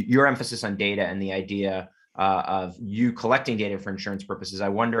your emphasis on data and the idea of you collecting data for insurance purposes, I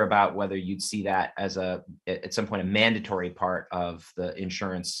wonder about whether you'd see that as at some point a mandatory part of the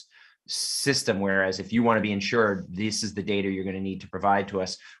insurance system, whereas if you want to be insured, this is the data you're going to need to provide to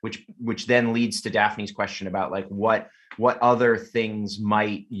us, which then leads to Daphne's question about like what other things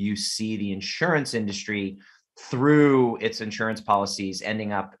might you see the insurance industry through its insurance policies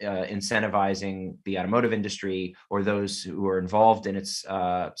ending up incentivizing the automotive industry or those who are involved in its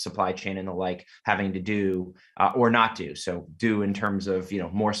supply chain and the like having to do or not do. So do in terms of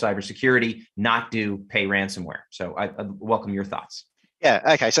more cybersecurity, not do pay ransomware. So I welcome your thoughts.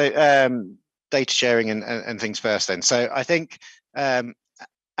 Yeah. Okay. So data sharing and things first then. So I think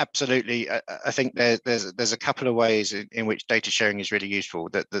absolutely. I think there's a couple of ways in which data sharing is really useful.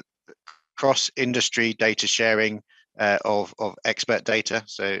 That cross industry data sharing of expert data.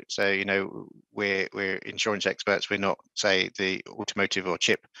 So we're insurance experts. We're not, say, the automotive or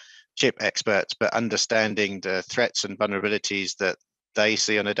chip experts, but understanding the threats and vulnerabilities that they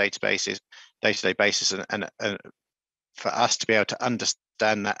see on a day-to-day basis, and for us to be able to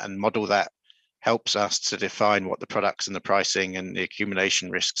understand that and model that helps us to define what the products and the pricing and the accumulation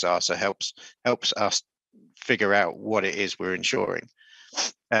risks are. So helps us figure out what it is we're insuring.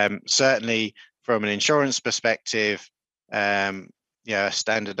 Certainly from an insurance perspective,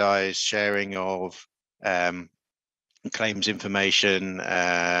 standardized sharing of claims information,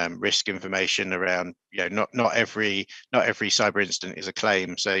 risk information around, not every cyber incident is a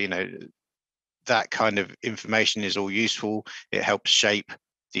claim. So, that kind of information is all useful. It helps shape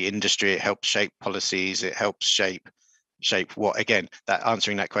the industry. It helps shape policies. It helps shape what, again, that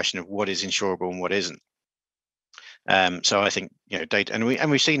answering that question of what is insurable and what isn't. So I think data, and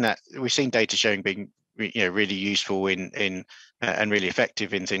we've seen data sharing being really useful in and really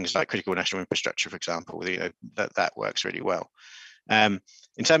effective in things like critical national infrastructure, for example. That works really well. In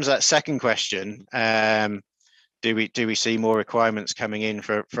terms of that second question. Do we see more requirements coming in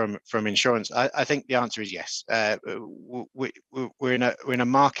from insurance? I think the answer is yes. We're in a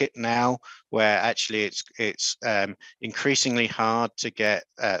market now where actually it's increasingly hard to get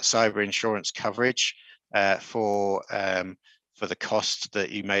cyber insurance coverage for the cost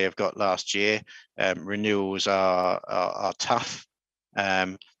that you may have got last year. Renewals are tough.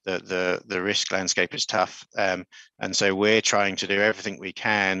 The risk landscape is tough, and so we're trying to do everything we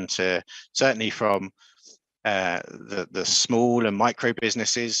can to, certainly from the small and micro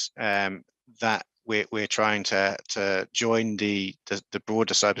businesses, that we're trying to join the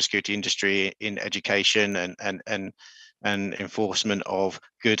broader cybersecurity industry in education and enforcement of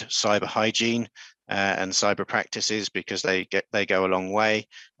good cyber hygiene and cyber practices, because they go a long way.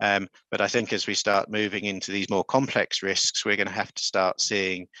 But I think as we start moving into these more complex risks, we're going to have to start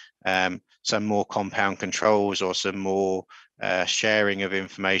seeing some more compound controls or some more sharing of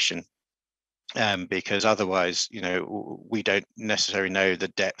information. Because otherwise, we don't necessarily know the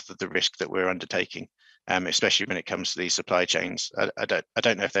depth of the risk that we're undertaking, especially when it comes to these supply chains. I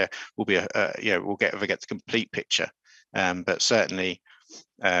don't know if there will be we'll get the complete picture, but certainly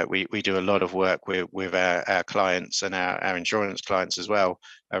we do a lot of work with our clients and our insurance clients as well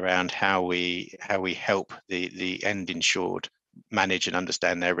around how we help the end insured manage and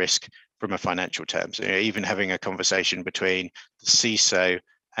understand their risk from a financial term. So even having a conversation between the CISO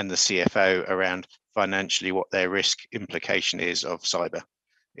and the CFO around financially what their risk implication is of cyber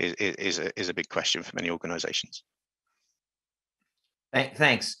is a big question for many organizations.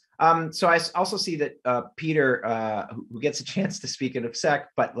 Thanks. So I also see that Peter, who gets a chance to speak in a sec,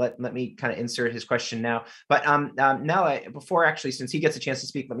 but let me kind of insert his question now. But Nella, before actually, since he gets a chance to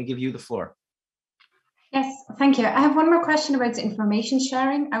speak, let me give you the floor. Yes, thank you. I have one more question about the information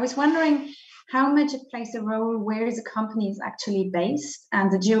sharing. I was wondering how much it plays a role where the company is actually based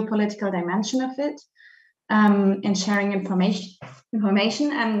and the geopolitical dimension of it in sharing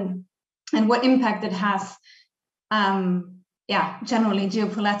information and what impact it has, generally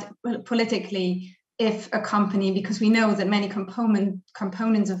geopolitically, if a company, because we know that many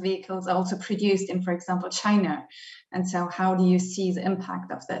components of vehicles are also produced in, for example, China. And so how do you see the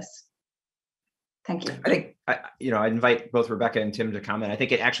impact of this? Thank you. I think, I invite both Rebecca and Tim to comment. I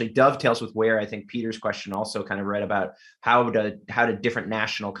think it actually dovetails with where I think Peter's question also kind of read about how do different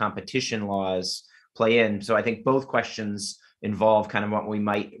national competition laws play in. So I think both questions involve kind of what we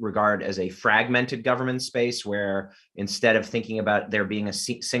might regard as a fragmented government space, where instead of thinking about there being a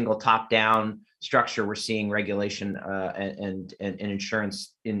single top-down structure, we're seeing regulation and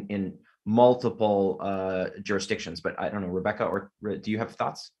insurance in multiple jurisdictions. But I don't know, Rebecca, or do you have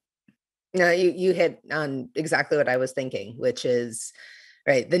thoughts? No, you hit on exactly what I was thinking, which is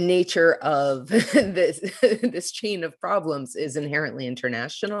right. The nature of this chain of problems is inherently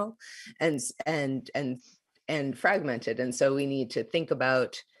international and fragmented, and so we need to think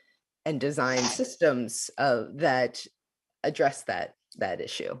about and design systems that address that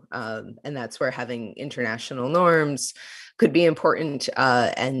issue, and that's where having international norms could be important,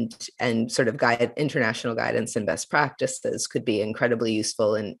 and sort of international guidance and best practices could be incredibly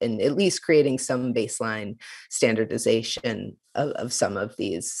useful in at least creating some baseline standardization of some of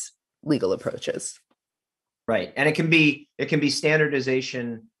these legal approaches. Right, and it can be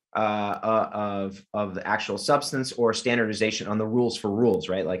standardization of the actual substance, or standardization on the rules for rules,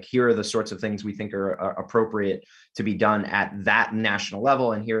 right? Like, here are the sorts of things we think are appropriate to be done at that national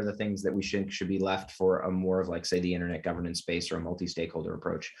level, and here are the things that we should be left for a more of, like, say, the internet governance space or a multi-stakeholder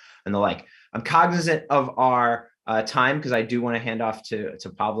approach and the like. I'm cognizant of our time, because I do want to hand off to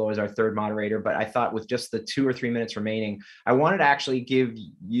Pablo as our third moderator, but I thought with just the 2 or 3 minutes remaining, I wanted to actually give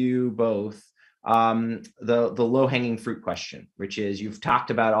you both the low-hanging fruit question, which is, you've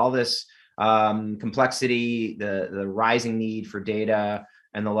talked about all this complexity, the rising need for data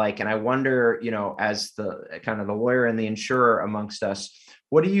and the like, and I wonder, as the kind of the lawyer and the insurer amongst us,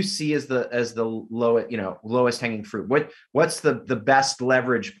 what do you see as the lowest hanging fruit? What's the best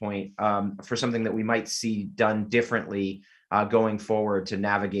leverage point for something that we might see done differently going forward to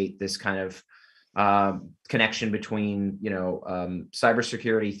navigate this kind of connection between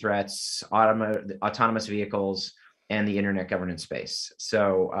cybersecurity threats, autonomous vehicles, and the internet governance space?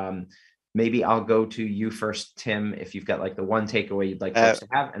 So maybe I'll go to you first, Tim, if you've got like the one takeaway you'd like folks to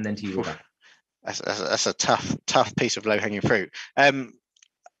have, and then to you, Rebecca. That's a tough piece of low-hanging fruit.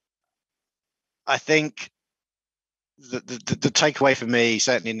 I think the takeaway for me,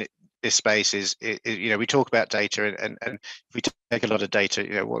 certainly in this space, is we talk about data, and if we take a lot of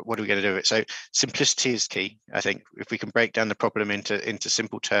data, what are we going to do with it? So simplicity is key. I think if we can break down the problem into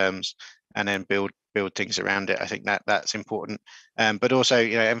simple terms and then build things around it, I think that's important. But also,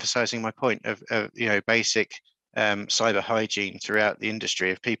 emphasizing my point of basic cyber hygiene throughout the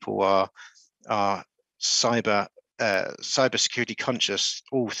industry. If people are cybersecurity conscious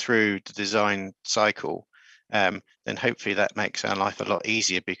all through the design cycle, then hopefully that makes our life a lot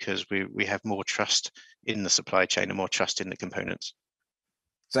easier, because we have more trust in the supply chain and more trust in the components.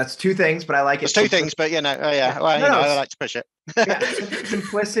 So that's two things, but I like it. It's two things, but I like to push it.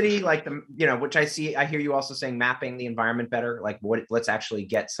 Simplicity, like which I hear you also saying, mapping the environment better. Like, let's actually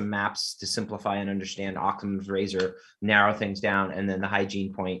get some maps to simplify and understand Occam's razor, narrow things down, and then the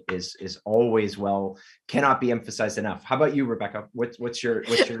hygiene point is always cannot be emphasized enough. How about you, Rebecca? What's your?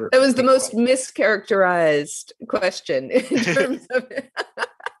 It was the most mischaracterized question in terms of.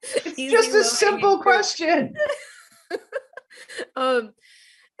 It's just a simple question.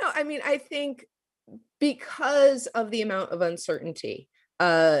 No, I mean, I think because of the amount of uncertainty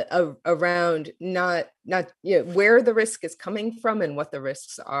around not where the risk is coming from and what the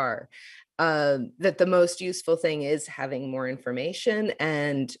risks are, that the most useful thing is having more information.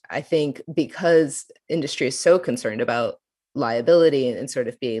 And I think because industry is so concerned about liability and sort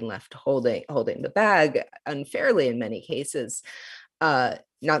of being left holding the bag unfairly in many cases, not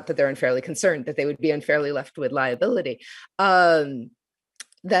that they're unfairly concerned, that they would be unfairly left with liability,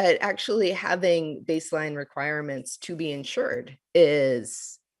 that actually having baseline requirements to be insured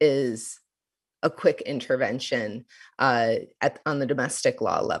is a quick intervention on the domestic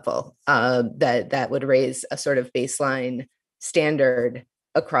law level, that would raise a sort of baseline standard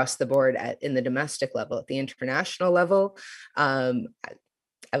across the board in the domestic level. At the international level,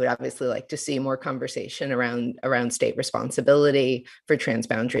 I would obviously like to see more conversation around state responsibility for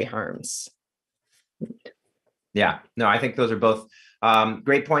transboundary harms. Yeah, no, I think those are both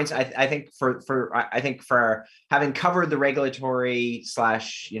great points. I think for having covered the regulatory /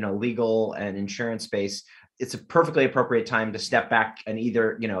 legal and insurance space, it's a perfectly appropriate time to step back and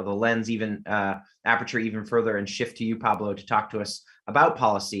either the lens even aperture even further and shift to you, Pablo, to talk to us about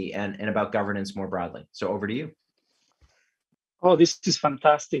policy and about governance more broadly. So over to you. Oh, this is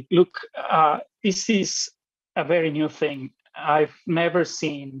fantastic. Look, this is a very new thing. I've never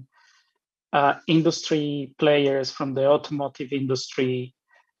seen industry players from the automotive industry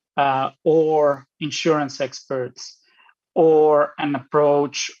or insurance experts or an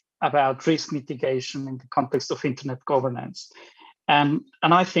approach about risk mitigation in the context of internet governance. And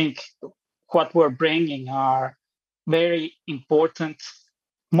I think what we're bringing are very important,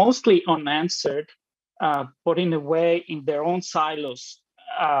 mostly unanswered, but in a way, in their own silos.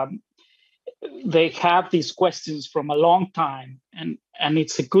 They have these questions from a long time, and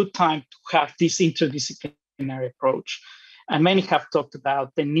it's a good time to have this interdisciplinary approach. And many have talked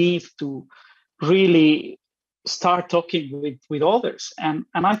about the need to really start talking with others. And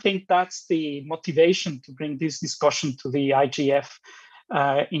I think that's the motivation to bring this discussion to the IGF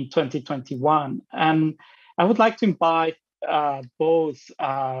in 2021. And I would like to invite both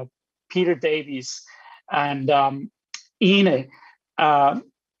Peter Davies and Ine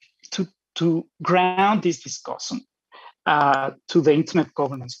to ground this discussion to the internet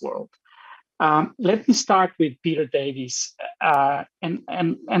governance world. Let me start with Peter Davies. And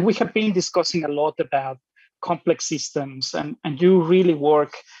we have been discussing a lot about complex systems, and you really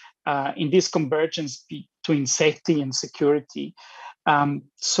work in this convergence between safety and security.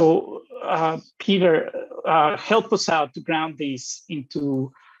 So Peter, help us out to ground this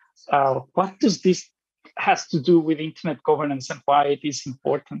into what does this has to do with internet governance and why it is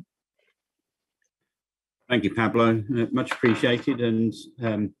important. Thank you, Pablo. Much appreciated. And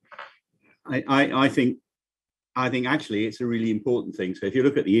I think actually it's a really important thing. So if you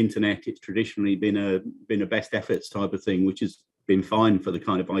look at the internet, it's traditionally been a best efforts type of thing, which has been fine for the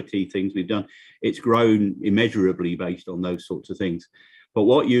kind of IT things we've done. It's grown immeasurably based on those sorts of things. But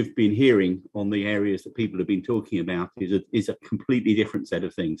what you've been hearing on the areas that people have been talking about is a completely different set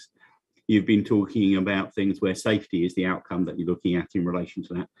of things. You've been talking about things where safety is the outcome that you're looking at in relation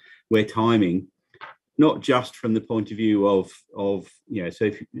to that, where timing, not just from the point of view of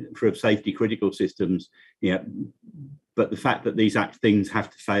so for safety critical systems, but the fact that these things have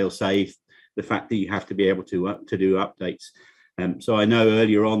to fail safe, the fact that you have to be able to do updates. So I know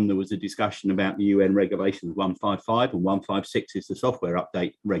earlier on there was a discussion about the UN regulations 155 and 156 is the software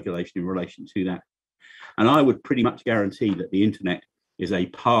update regulation in relation to that. And I would pretty much guarantee that the internet is a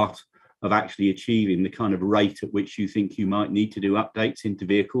part of actually achieving the kind of rate at which you think you might need to do updates into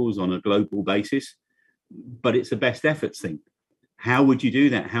vehicles on a global basis. But it's a best efforts thing. How would you do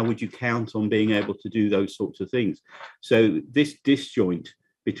that? How would you count on being able to do those sorts of things? So this disjoint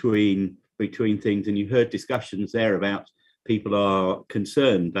between things, and you heard discussions there about people are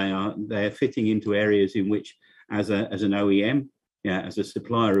concerned. They're fitting into areas in which, as an OEM, as a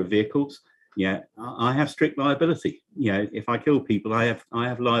supplier of vehicles, I have strict liability. If I kill people, I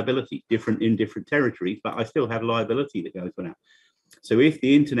have liability, different in different territories, but I still have liability that goes with that. So if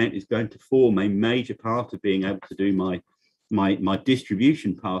the internet is going to form a major part of being able to do my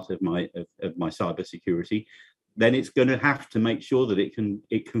distribution part of my cybersecurity, then it's going to have to make sure that it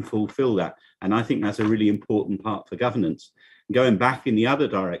can fulfill that. And I think that's a really important part for governance. Going back in the other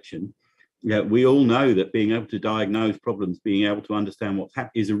direction, we all know that being able to diagnose problems, being able to understand what's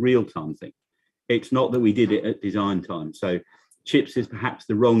happening is a real-time thing. It's not that we did it at design time. So chips is perhaps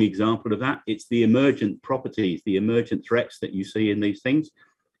the wrong example of that. It's the emergent properties, the emergent threats that you see in these things,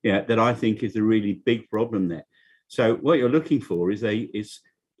 that I think is a really big problem there. So what you're looking for is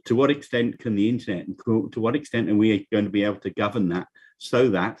to what extent can the internet, and to what extent are we going to be able to govern that so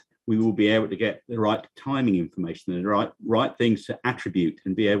that we will be able to get the right timing information and the right things to attribute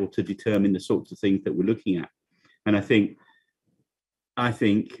and be able to determine the sorts of things that we're looking at. And I think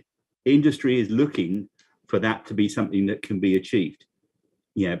industry is looking for that to be something that can be achieved.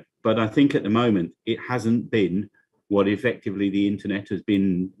 But I think at the moment it hasn't been what effectively the internet has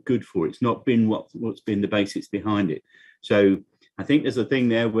been good for. It's not been what's been the basics behind it. So I think there's a thing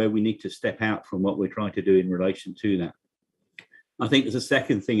there where we need to step out from what we're trying to do in relation to that. I think there's a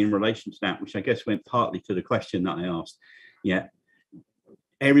second thing in relation to that, which I guess went partly to the question that I asked.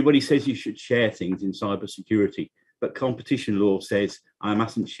 Everybody says you should share things in cybersecurity, but competition law says I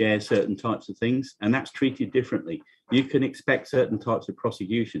mustn't share certain types of things, and that's treated differently. You can expect certain types of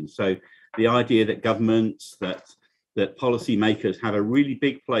prosecution. So the idea that governments, that that policymakers have a really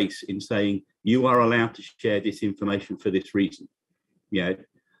big place in saying you are allowed to share this information for this reason.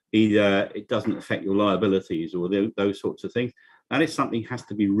 Either it doesn't affect your liabilities or those sorts of things. That is something has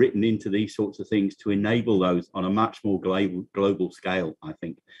to be written into these sorts of things to enable those on a much more global scale, I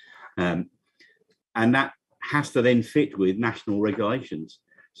think. And that has to then fit with national regulations.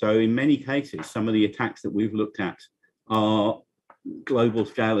 So in many cases, some of the attacks that we've looked at are global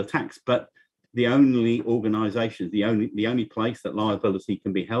scale attacks, but the only organizations, the only place that liability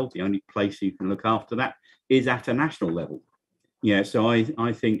can be held, the only place you can look after that is at a national level. So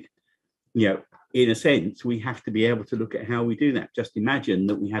I think, in a sense, we have to be able to look at how we do that. Just imagine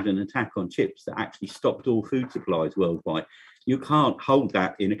that we had an attack on chips that actually stopped all food supplies worldwide. You can't hold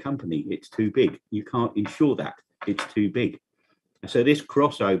that in a company. It's too big. You can't insure that. It's too big. So this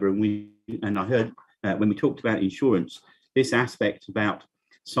crossover, and I heard when we talked about insurance, this aspect about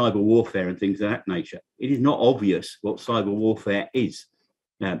cyber warfare and things of that nature, it is not obvious what cyber warfare is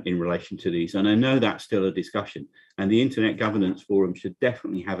in relation to these. And I know that's still a discussion. And the Internet Governance Forum should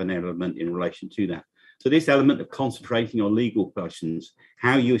definitely have an element in relation to that. So this element of concentrating on legal questions,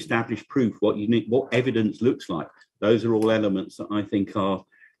 how you establish proof, what you need, what evidence looks like, those are all elements that I think are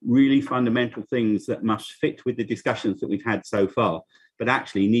really fundamental things that must fit with the discussions that we've had so far, but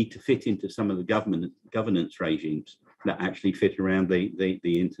actually need to fit into some of the governance regimes that actually fit around the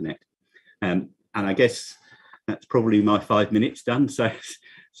internet. And I guess that's probably my 5 minutes done.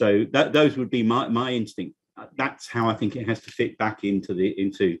 So those would be my instinct. That's how I think it has to fit back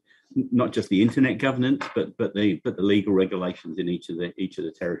into not just the internet governance, but the legal regulations in each of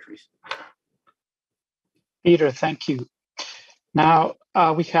the territories. Peter, thank you. Now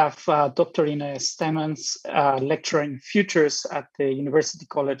we have Dr. Ines Stemmens lecturing futures at the University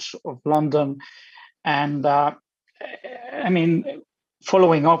College of London. And I mean,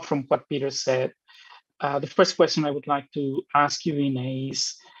 following up from what Peter said, the first question I would like to ask you, Ines,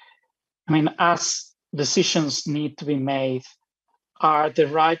 is, I mean, as decisions need to be made, are the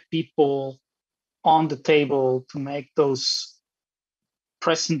right people on the table to make those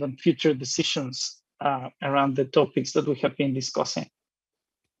present and future decisions around the topics that we have been discussing?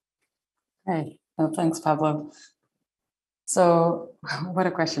 Hey, thanks, Pablo. So what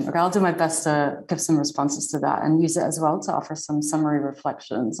a question. Okay, I'll do my best to give some responses to that and use it as well to offer some summary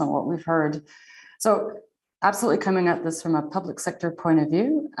reflections on what we've heard. So absolutely coming at this from a public sector point of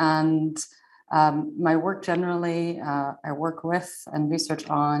view, and my work generally, I work with and research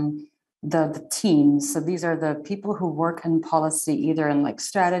on the teams. So these are the people who work in policy, either in like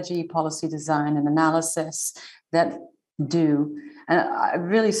strategy, policy design, and analysis that do. And I'm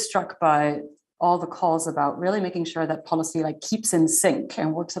really struck by all the calls about really making sure that policy like keeps in sync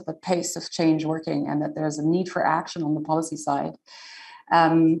and works at the pace of change working, and that there's a need for action on the policy side.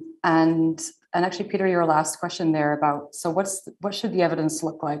 And actually, Peter, your last question there about, so what should the evidence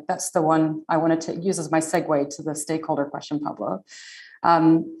look like? That's the one I wanted to use as my segue to the stakeholder question, Pablo.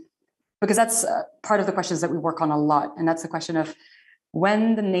 Because that's part of the questions that we work on a lot. And that's the question of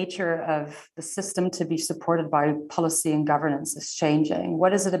when the nature of the system to be supported by policy and governance is changing,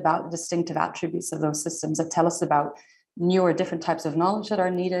 what is it about the distinctive attributes of those systems that tell us about new or different types of knowledge that are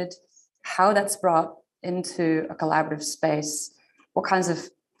needed, how that's brought into a collaborative space, what kinds of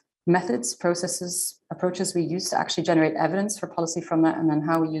methods, processes, approaches we use to actually generate evidence for policy from that, and then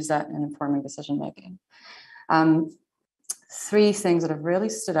how we use that in informing decision-making. 3 things that have really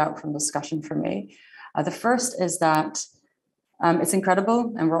stood out from discussion for me. The first is that it's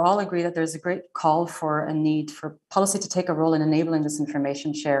incredible, and we're all agree that there's a great call for a need for policy to take a role in enabling this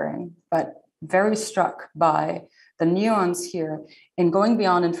information sharing, but very struck by the nuance here in going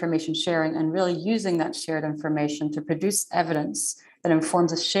beyond information sharing and really using that shared information to produce evidence that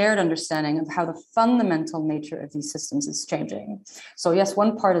informs a shared understanding of how the fundamental nature of these systems is changing. So yes,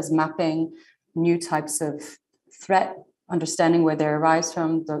 one part is mapping new types of threat, understanding where they arise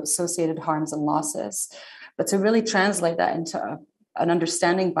from, the associated harms and losses, but to really translate that into an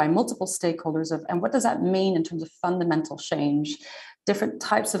understanding by multiple stakeholders of, and what does that mean in terms of fundamental change, different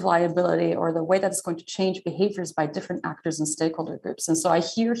types of liability, or the way that it's going to change behaviors by different actors and stakeholder groups. And so I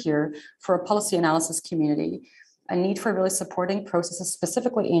hear here for a policy analysis community, a need for really supporting processes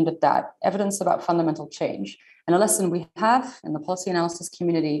specifically aimed at that, evidence about fundamental change. And a lesson we have in the policy analysis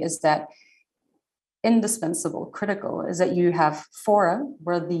community is that indispensable, critical, is that you have fora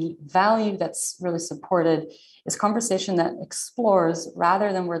where the value that's really supported is conversation that explores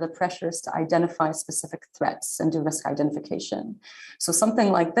rather than where the pressure is to identify specific threats and do risk identification. So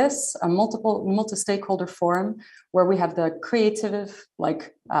something like this, a multi-stakeholder forum where we have the creative,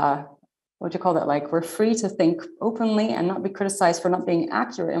 what do you call that? Like, we're free to think openly and not be criticized for not being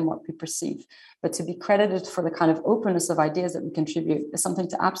accurate in what we perceive, but to be credited for the kind of openness of ideas that we contribute is something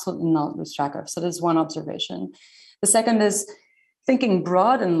to absolutely not lose track of. So there's one observation. The second is thinking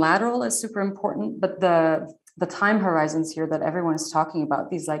broad and lateral is super important, but the time horizons here that everyone is talking about,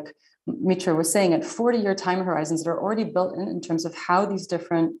 these, like Mitra was saying, at 40-year time horizons that are already built in terms of how these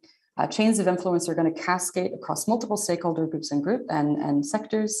different chains of influence are going to cascade across multiple stakeholder groups and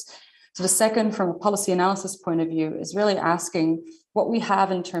sectors. So the second, from a policy analysis point of view, is really asking what we have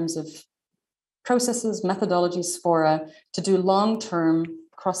in terms of processes, methodologies, fora, to do long-term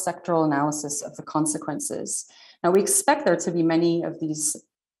cross-sectoral analysis of the consequences. Now, we expect there to be many of these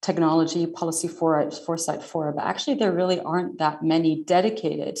technology policy foresight fora, but actually there really aren't that many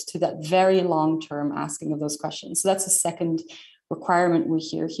dedicated to that very long-term asking of those questions. So that's a second requirement we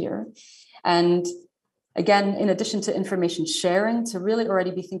hear here. And again, in addition to information sharing, to really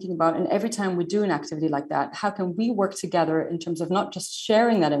already be thinking about, and every time we do an activity like that, how can we work together in terms of not just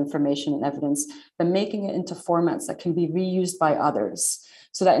sharing that information and evidence, but making it into formats that can be reused by others.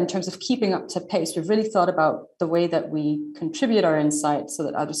 So that in terms of keeping up to pace, we've really thought about the way that we contribute our insights so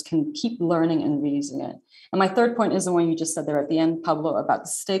that others can keep learning and reusing it. And my third point is the one you just said there at the end, Pablo, about the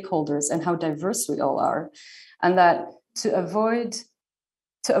stakeholders and how diverse we all are. And that to avoid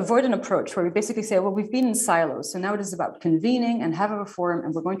an approach where we basically say, well, we've been in silos, so now it is about convening and have a forum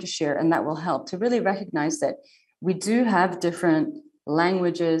and we're going to share, and that will help to really recognize that we do have different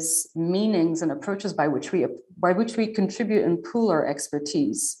languages, meanings, and approaches by which we contribute and pool our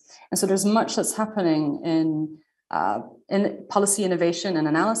expertise. And so there's much that's happening in policy innovation and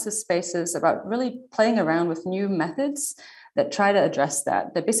analysis spaces about really playing around with new methods that try to address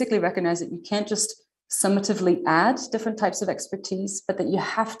that. That basically recognize that you can't just summatively add different types of expertise, but that you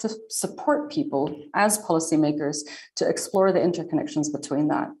have to support people as policymakers to explore the interconnections between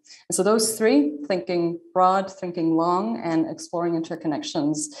that. And so those three, thinking broad, thinking long, and exploring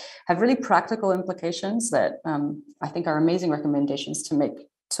interconnections, have really practical implications that I think are amazing recommendations to make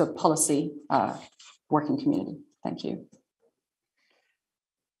to a policy working community. Thank you.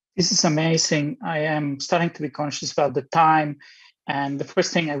 This is amazing. I am starting to be conscious about the time. And the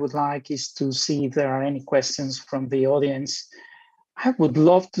first thing I would like is to see if there are any questions from the audience. I would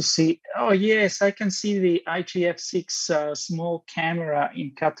love to see, oh yes, I can see the IGF-6 small camera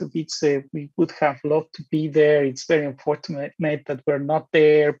in Katowice. We would have loved to be there. It's very unfortunate that we're not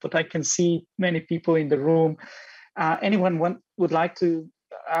there, but I can see many people in the room. Anyone would like to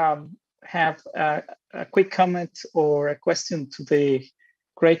have a quick comment or a question to the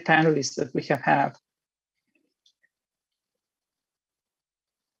great panelists that we have?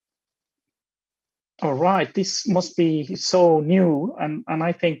 All right, this must be so new, and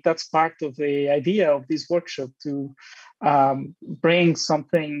I think that's part of the idea of this workshop, to bring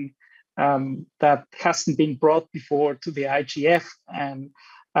something that hasn't been brought before to the IGF, and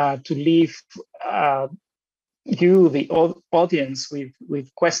to leave you, the audience,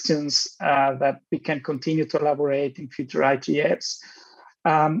 with questions that we can continue to elaborate in future IGFs.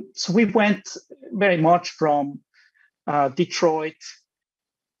 So we went very much from Detroit,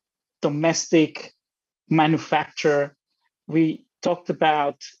 domestic manufacture. We talked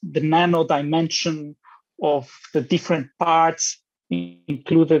about the nano dimension of the different parts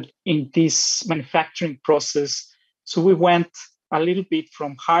included in this manufacturing process. So we went a little bit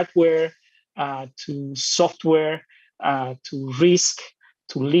from hardware to software, to risk,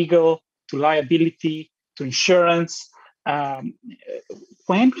 to legal, to liability, to insurance.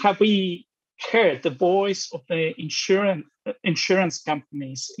 When have we heard the voice of the insurance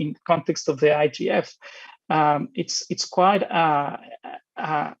companies in context of the IGF? It's quite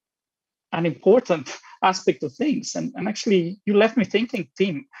an important aspect of things. And actually, you left me thinking,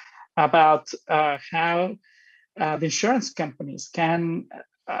 Tim, about how the insurance companies can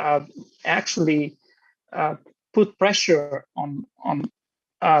actually put pressure on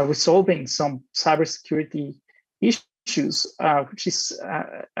resolving some cybersecurity issues, which is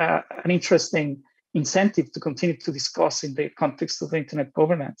an interesting incentive to continue to discuss in the context of internet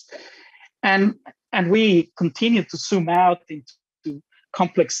governance. And we continue to zoom out into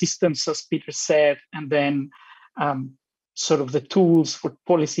complex systems, as Peter said, and then sort of the tools for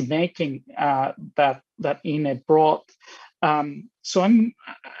policy making that in a broad. So I'm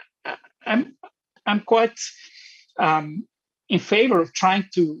quite in favor of trying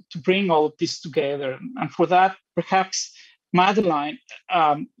to bring all of this together. And for that, perhaps, Madeline,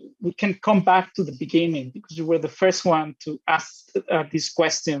 we can come back to the beginning, because you were the first one to ask these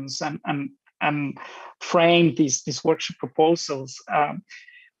questions and frame these workshop proposals.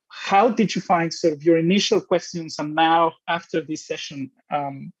 How did you find sort of your initial questions, and now after this session,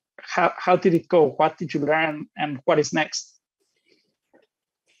 how did it go? What did you learn, and what is next?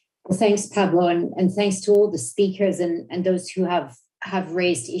 Well, thanks, Pablo, and thanks to all the speakers and those who have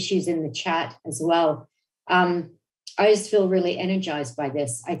raised issues in the chat as well. I just feel really energized by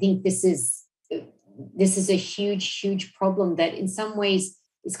this. I think this is a huge problem that in some ways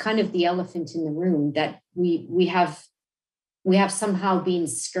is kind of the elephant in the room that we have somehow been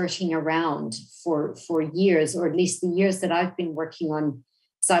skirting around for years, or at least the years that I've been working on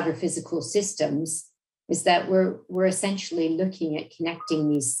cyber physical systems, is that we're essentially looking at connecting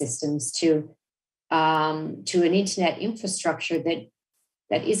these systems to an internet infrastructure that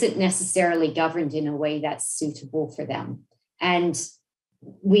isn't necessarily governed in a way that's suitable for them. And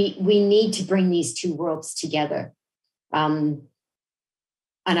we need to bring these two worlds together. And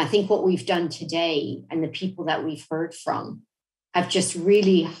I think what we've done today and the people that we've heard from have just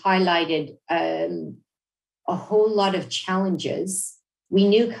really highlighted a whole lot of challenges. We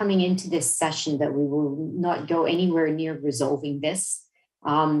knew coming into this session that we will not go anywhere near resolving this.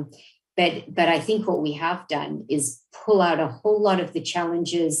 But I think what we have done is pull out a whole lot of the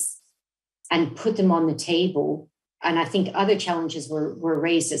challenges and put them on the table. And I think other challenges were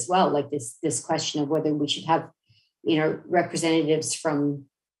raised as well, like this question of whether we should have, representatives from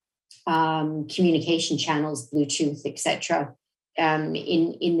communication channels, Bluetooth, etc.,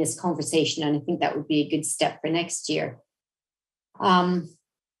 in this conversation. And I think that would be a good step for next year.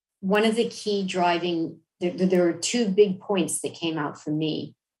 One of the key there are two big points that came out for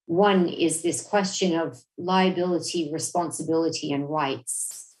me. One is this question of liability, responsibility, and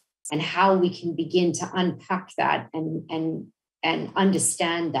rights, and how we can begin to unpack that and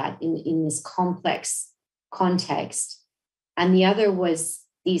understand that in this complex context. And the other was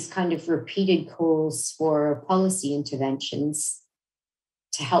these kind of repeated calls for policy interventions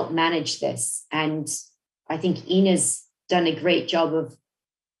to help manage this. And I think Ina's done a great job of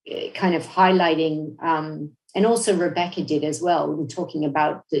kind of highlighting, and also Rebecca did as well, in talking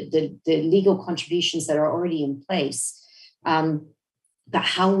about the legal contributions that are already in place, but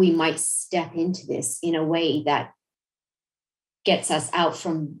how we might step into this in a way that gets us out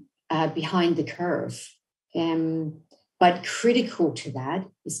from behind the curve. But critical to that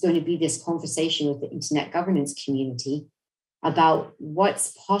is going to be this conversation with the internet governance community about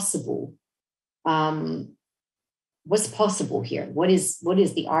what's possible. What's possible here? What is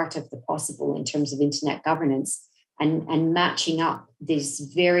the art of the possible in terms of internet governance, and matching up these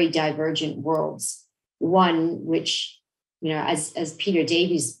very divergent worlds? One which, as Peter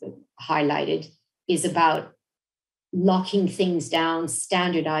Davies highlighted, is about locking things down,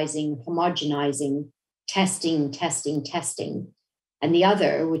 standardizing, homogenizing, testing. And the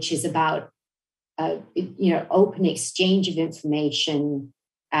other, which is about open exchange of information,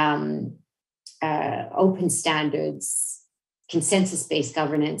 open standards, consensus-based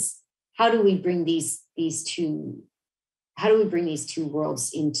governance. How do we bring these two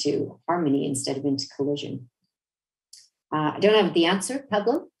worlds into harmony instead of into collision? I don't have the answer,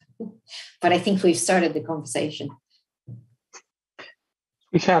 Pablo, but I think we've started the conversation.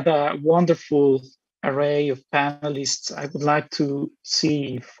 We had a wonderful array of panelists. I would like to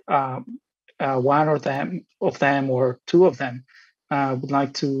see if one of them or two of them would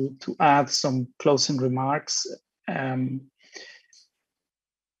like to add some closing remarks. Your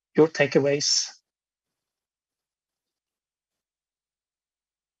takeaways.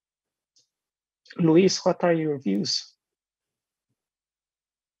 Luis, what are your views?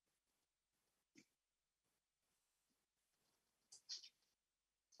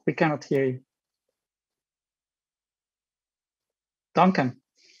 We cannot hear you. Duncan.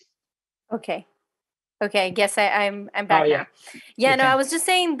 Okay, I guess I'm back now. Yeah, no, I was just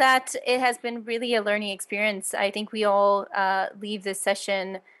saying that it has been really a learning experience. I think we all leave this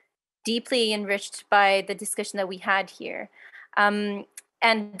session deeply enriched by the discussion that we had here. And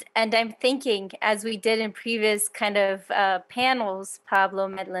I'm thinking, as we did in previous kind of panels, Pablo,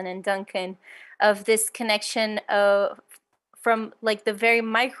 Madeline, and Duncan, of this connection of from like the very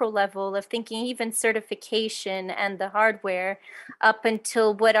micro level of thinking even certification and the hardware up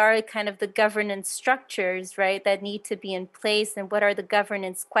until what are kind of the governance structures, right, that need to be in place, and what are the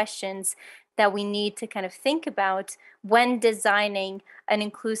governance questions that we need to kind of think about when designing an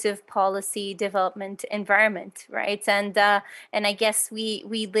inclusive policy development environment, right? And I guess we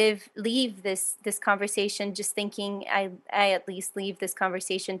leave this conversation just thinking, I at least leave this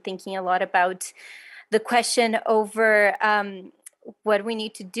conversation thinking a lot about the question over what we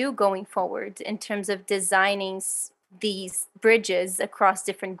need to do going forward in terms of designing these bridges across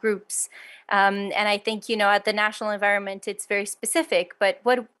different groups. And I think, at the national environment, it's very specific, but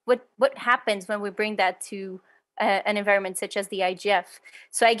what happens when we bring that to an environment such as the IGF.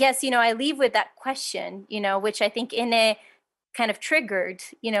 So I guess, I leave with that question, which I think in a kind of triggered,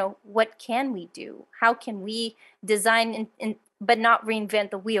 what can we do? How can we design but not reinvent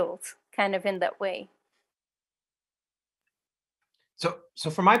the wheels, kind of in that way? So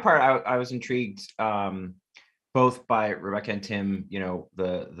for my part, I was intrigued both by Rebecca and Tim,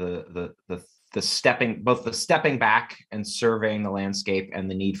 the stepping back and surveying the landscape and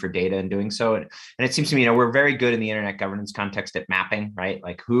the need for data and doing so. And it seems to me, we're very good in the internet governance context at mapping, right?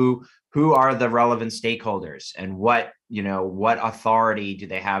 Like who are the relevant stakeholders and what authority do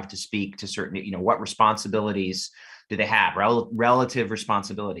they have to speak to certain, what responsibilities do they have, relative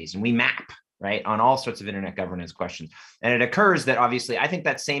responsibilities, and we map, right, on all sorts of internet governance questions. And it occurs that obviously, I think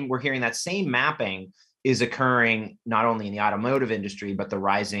we're hearing that same mapping is occurring not only in the automotive industry, but the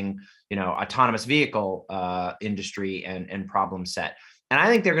rising, autonomous vehicle industry and problem set. And I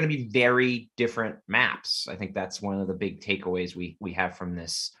think they're going to be very different maps. I think that's one of the big takeaways we have from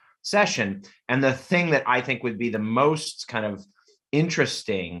this session. And the thing that I think would be the most kind of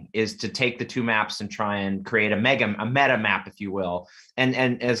interesting is to take the two maps and try and create a meta map, if you will.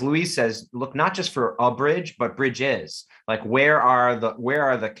 And as Louise says, look not just for a bridge, but bridges. Like where are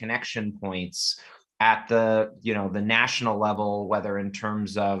the connection points at the the national level, whether in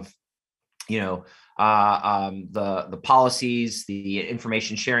terms of the policies, the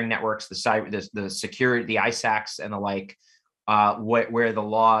information sharing networks, the security, the ISACs and the like, where the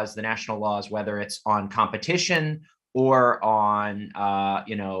laws, the national laws, whether it's on competition or on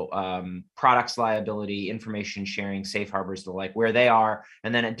products liability, information sharing, safe harbors, the like, where they are,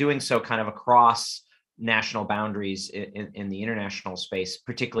 and then doing so kind of across national boundaries in the international space,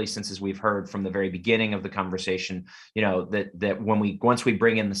 particularly since, as we've heard from the very beginning of the conversation, that once we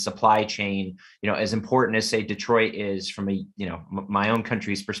bring in the supply chain, as important as say Detroit is from a my own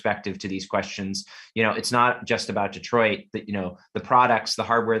country's perspective to these questions, it's not just about Detroit. That the products, the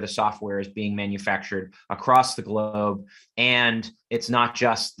hardware, the software is being manufactured across the globe, and it's not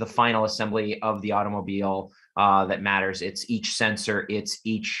just the final assembly of the automobile that matters. It's each sensor, it's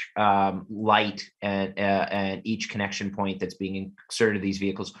each light, and each connection point that's being inserted to these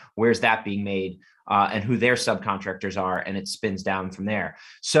vehicles. Where's that being made, and who their subcontractors are, and it spins down from there.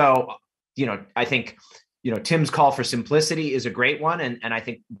 So, I think, Tim's call for simplicity is a great one, and I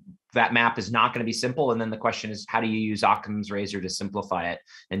think that map is not going to be simple. And then the question is, how do you use Occam's razor to simplify it?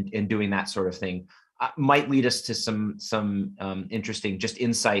 And doing that sort of thing might lead us to some interesting just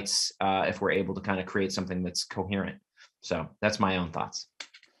insights if we're able to kind of create something that's coherent. So that's my own thoughts.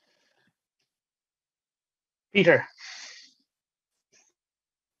 Peter.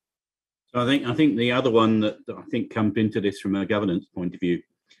 So I think the other one that I think comes into this from a governance point of view,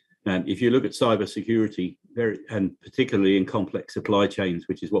 if you look at cybersecurity, and particularly in complex supply chains,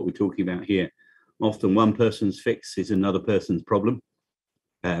 which is what we're talking about here, often one person's fix is another person's problem.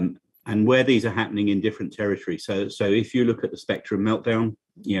 And where these are happening in different territories. So if you look at the Spectrum meltdown,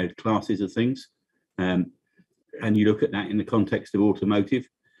 classes of things, and you look at that in the context of automotive,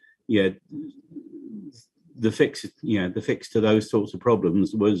 the fix to those sorts of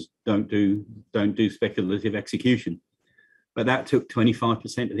problems was don't do speculative execution. But that took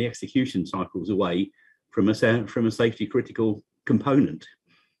 25% of the execution cycles away from a safety critical component.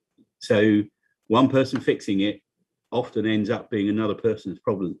 So one person fixing it often ends up being another person's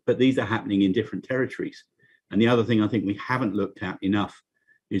problem, but these are happening in different territories. And the other thing I think we haven't looked at enough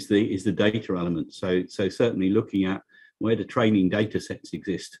is the data element. So certainly looking at where the training data sets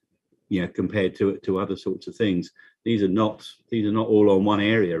exist, compared to other sorts of things. These are not all on one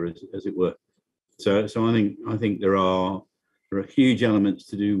area, as it were. So I think there are huge elements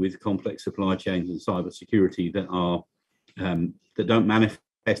to do with complex supply chains and cybersecurity that don't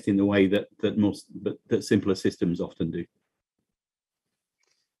manifest in the way that simpler systems often do.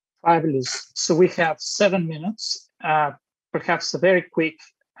 Fabulous. So we have 7 minutes, perhaps a very quick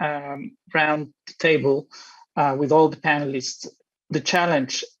round table with all the panelists. The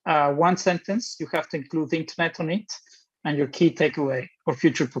challenge, one sentence, you have to include the internet on it, and your key takeaway or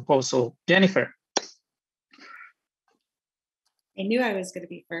future proposal. Jennifer. I knew I was going to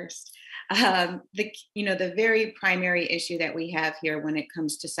be first. The very primary issue that we have here when it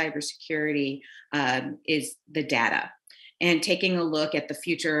comes to cybersecurity is the data, and taking a look at the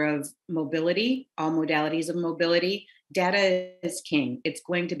future of mobility, all modalities of mobility. Data is king. It's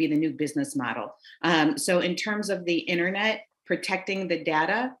going to be the new business model. So in terms of the internet, protecting the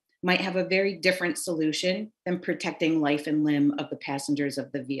data might have a very different solution than protecting life and limb of the passengers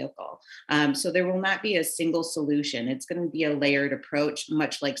of the vehicle. So there will not be a single solution. It's going to be a layered approach,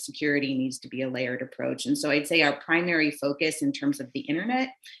 much like security needs to be a layered approach. And so I'd say our primary focus in terms of the internet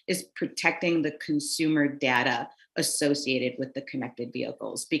is protecting the consumer data associated with the connected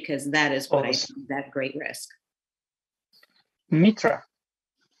vehicles, because that is what I think is at great risk. Mitra.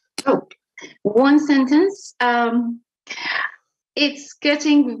 Oh, one sentence. It's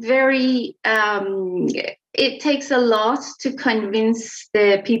getting very, it takes a lot to convince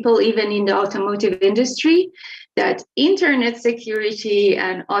the people, even in the automotive industry, that internet security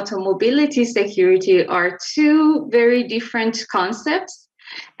and automobility security are two very different concepts.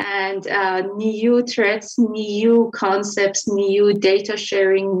 And new threats, new concepts, new data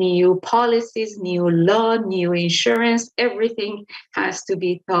sharing, new policies, new law, new insurance, everything has to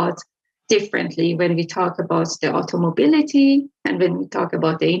be thought differently when we talk about the automobility and when we talk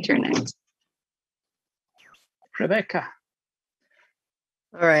about the internet. Rebecca.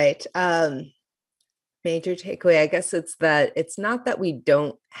 All right. Major takeaway, I guess it's that it's not that we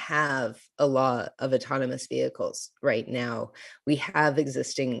don't have a law of autonomous vehicles right now. We have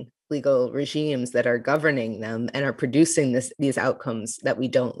existing legal regimes that are governing them and are producing these outcomes that we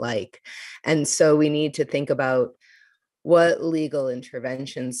don't like. And so we need to think about what legal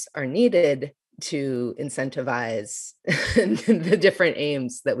interventions are needed to incentivize the different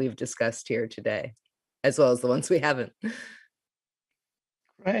aims that we've discussed here today, as well as the ones we haven't.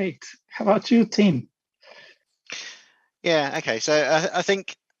 Great. How about you, Tim? Yeah. Okay. So I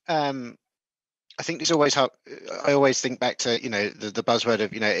think it's always hard. I always think back to the buzzword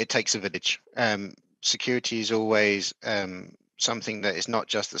of it takes a village. Security is always something that is not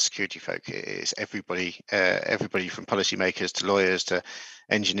just the security folk. It's everybody from policymakers to lawyers to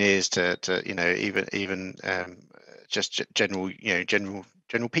engineers to even just general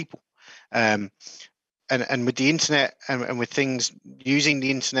people. And with the internet and with things using the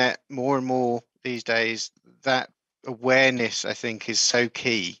internet more and more these days, that awareness I think is so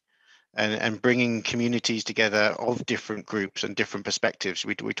key, and bringing communities together of different groups and different perspectives.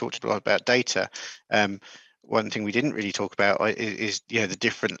 We talked a lot about data. One thing we didn't really talk about is the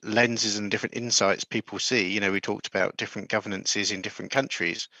different lenses and different insights people see. We talked about different governances in different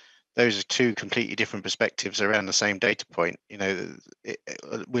countries. Those are two completely different perspectives around the same data point.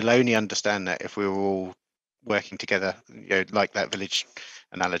 We'll only understand that if we're all working together, like that village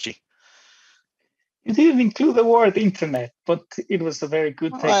analogy. You didn't include the word internet, but it was a very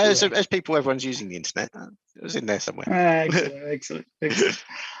good takeaway. As people, everyone's using the internet. It was in there somewhere. Excellent.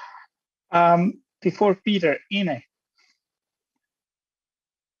 Before Peter, Ine.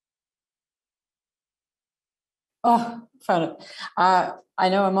 Oh, found it. I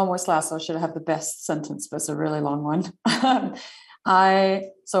know I'm almost last, so I should have the best sentence, but it's a really long one.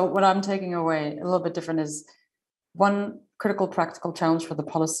 So what I'm taking away a little bit different is one critical practical challenge for the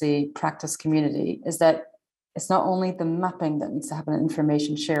policy practice community is that it's not only the mapping that needs to happen in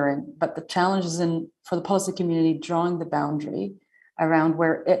information sharing, but the challenge is for the policy community drawing the boundary around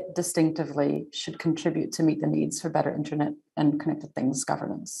where it distinctively should contribute to meet the needs for better internet and connected things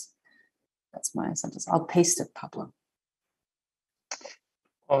governance. That's my sentence. I'll paste it, Pablo.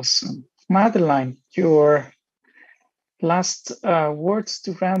 Awesome. Madeline, your last words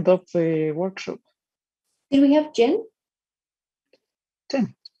to round up the workshop. Did we have Jen?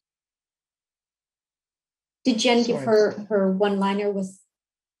 Jen. Did Jen give her one-liner with?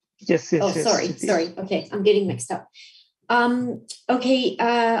 Yes. Oh, sorry. Okay, I'm getting mixed up. Okay,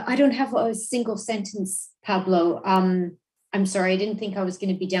 I don't have a single sentence, Pablo. I'm sorry, I didn't think I was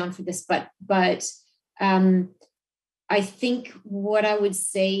going to be down for this, but I think what I would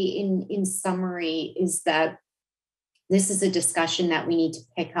say in summary is that this is a discussion that we need to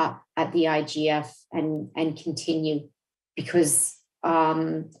pick up at the IGF and continue, because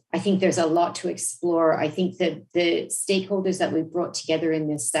I think there's a lot to explore. I think that the stakeholders that we've brought together in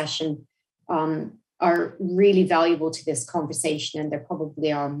this session are really valuable to this conversation, and there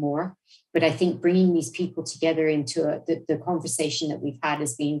probably are more. But I think bringing these people together into the conversation that we've had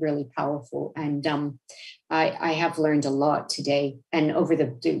has been really powerful. And I have learned a lot today and over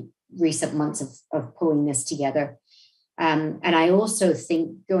the recent months of pulling this together. And I also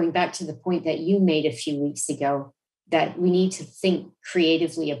think, going back to the point that you made a few weeks ago, that we need to think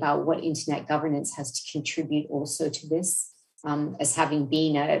creatively about what internet governance has to contribute also to this, as having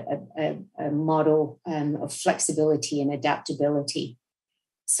been a model of flexibility and adaptability.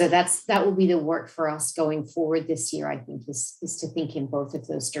 So that will be the work for us going forward this year, I think, is to think in both of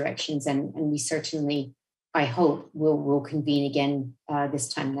those directions. And we certainly, I hope, will convene again this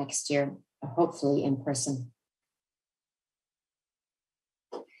time next year, hopefully in person.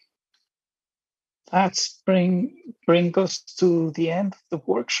 That's bring us to the end of the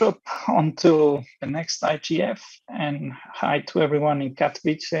workshop, onto the next IGF, and hi to everyone in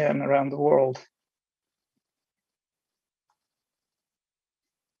Katowice and around the world.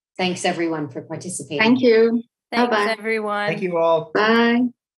 Thanks everyone for participating. Thank you. Thanks, Bye-bye. everyone. Thank you all. Bye.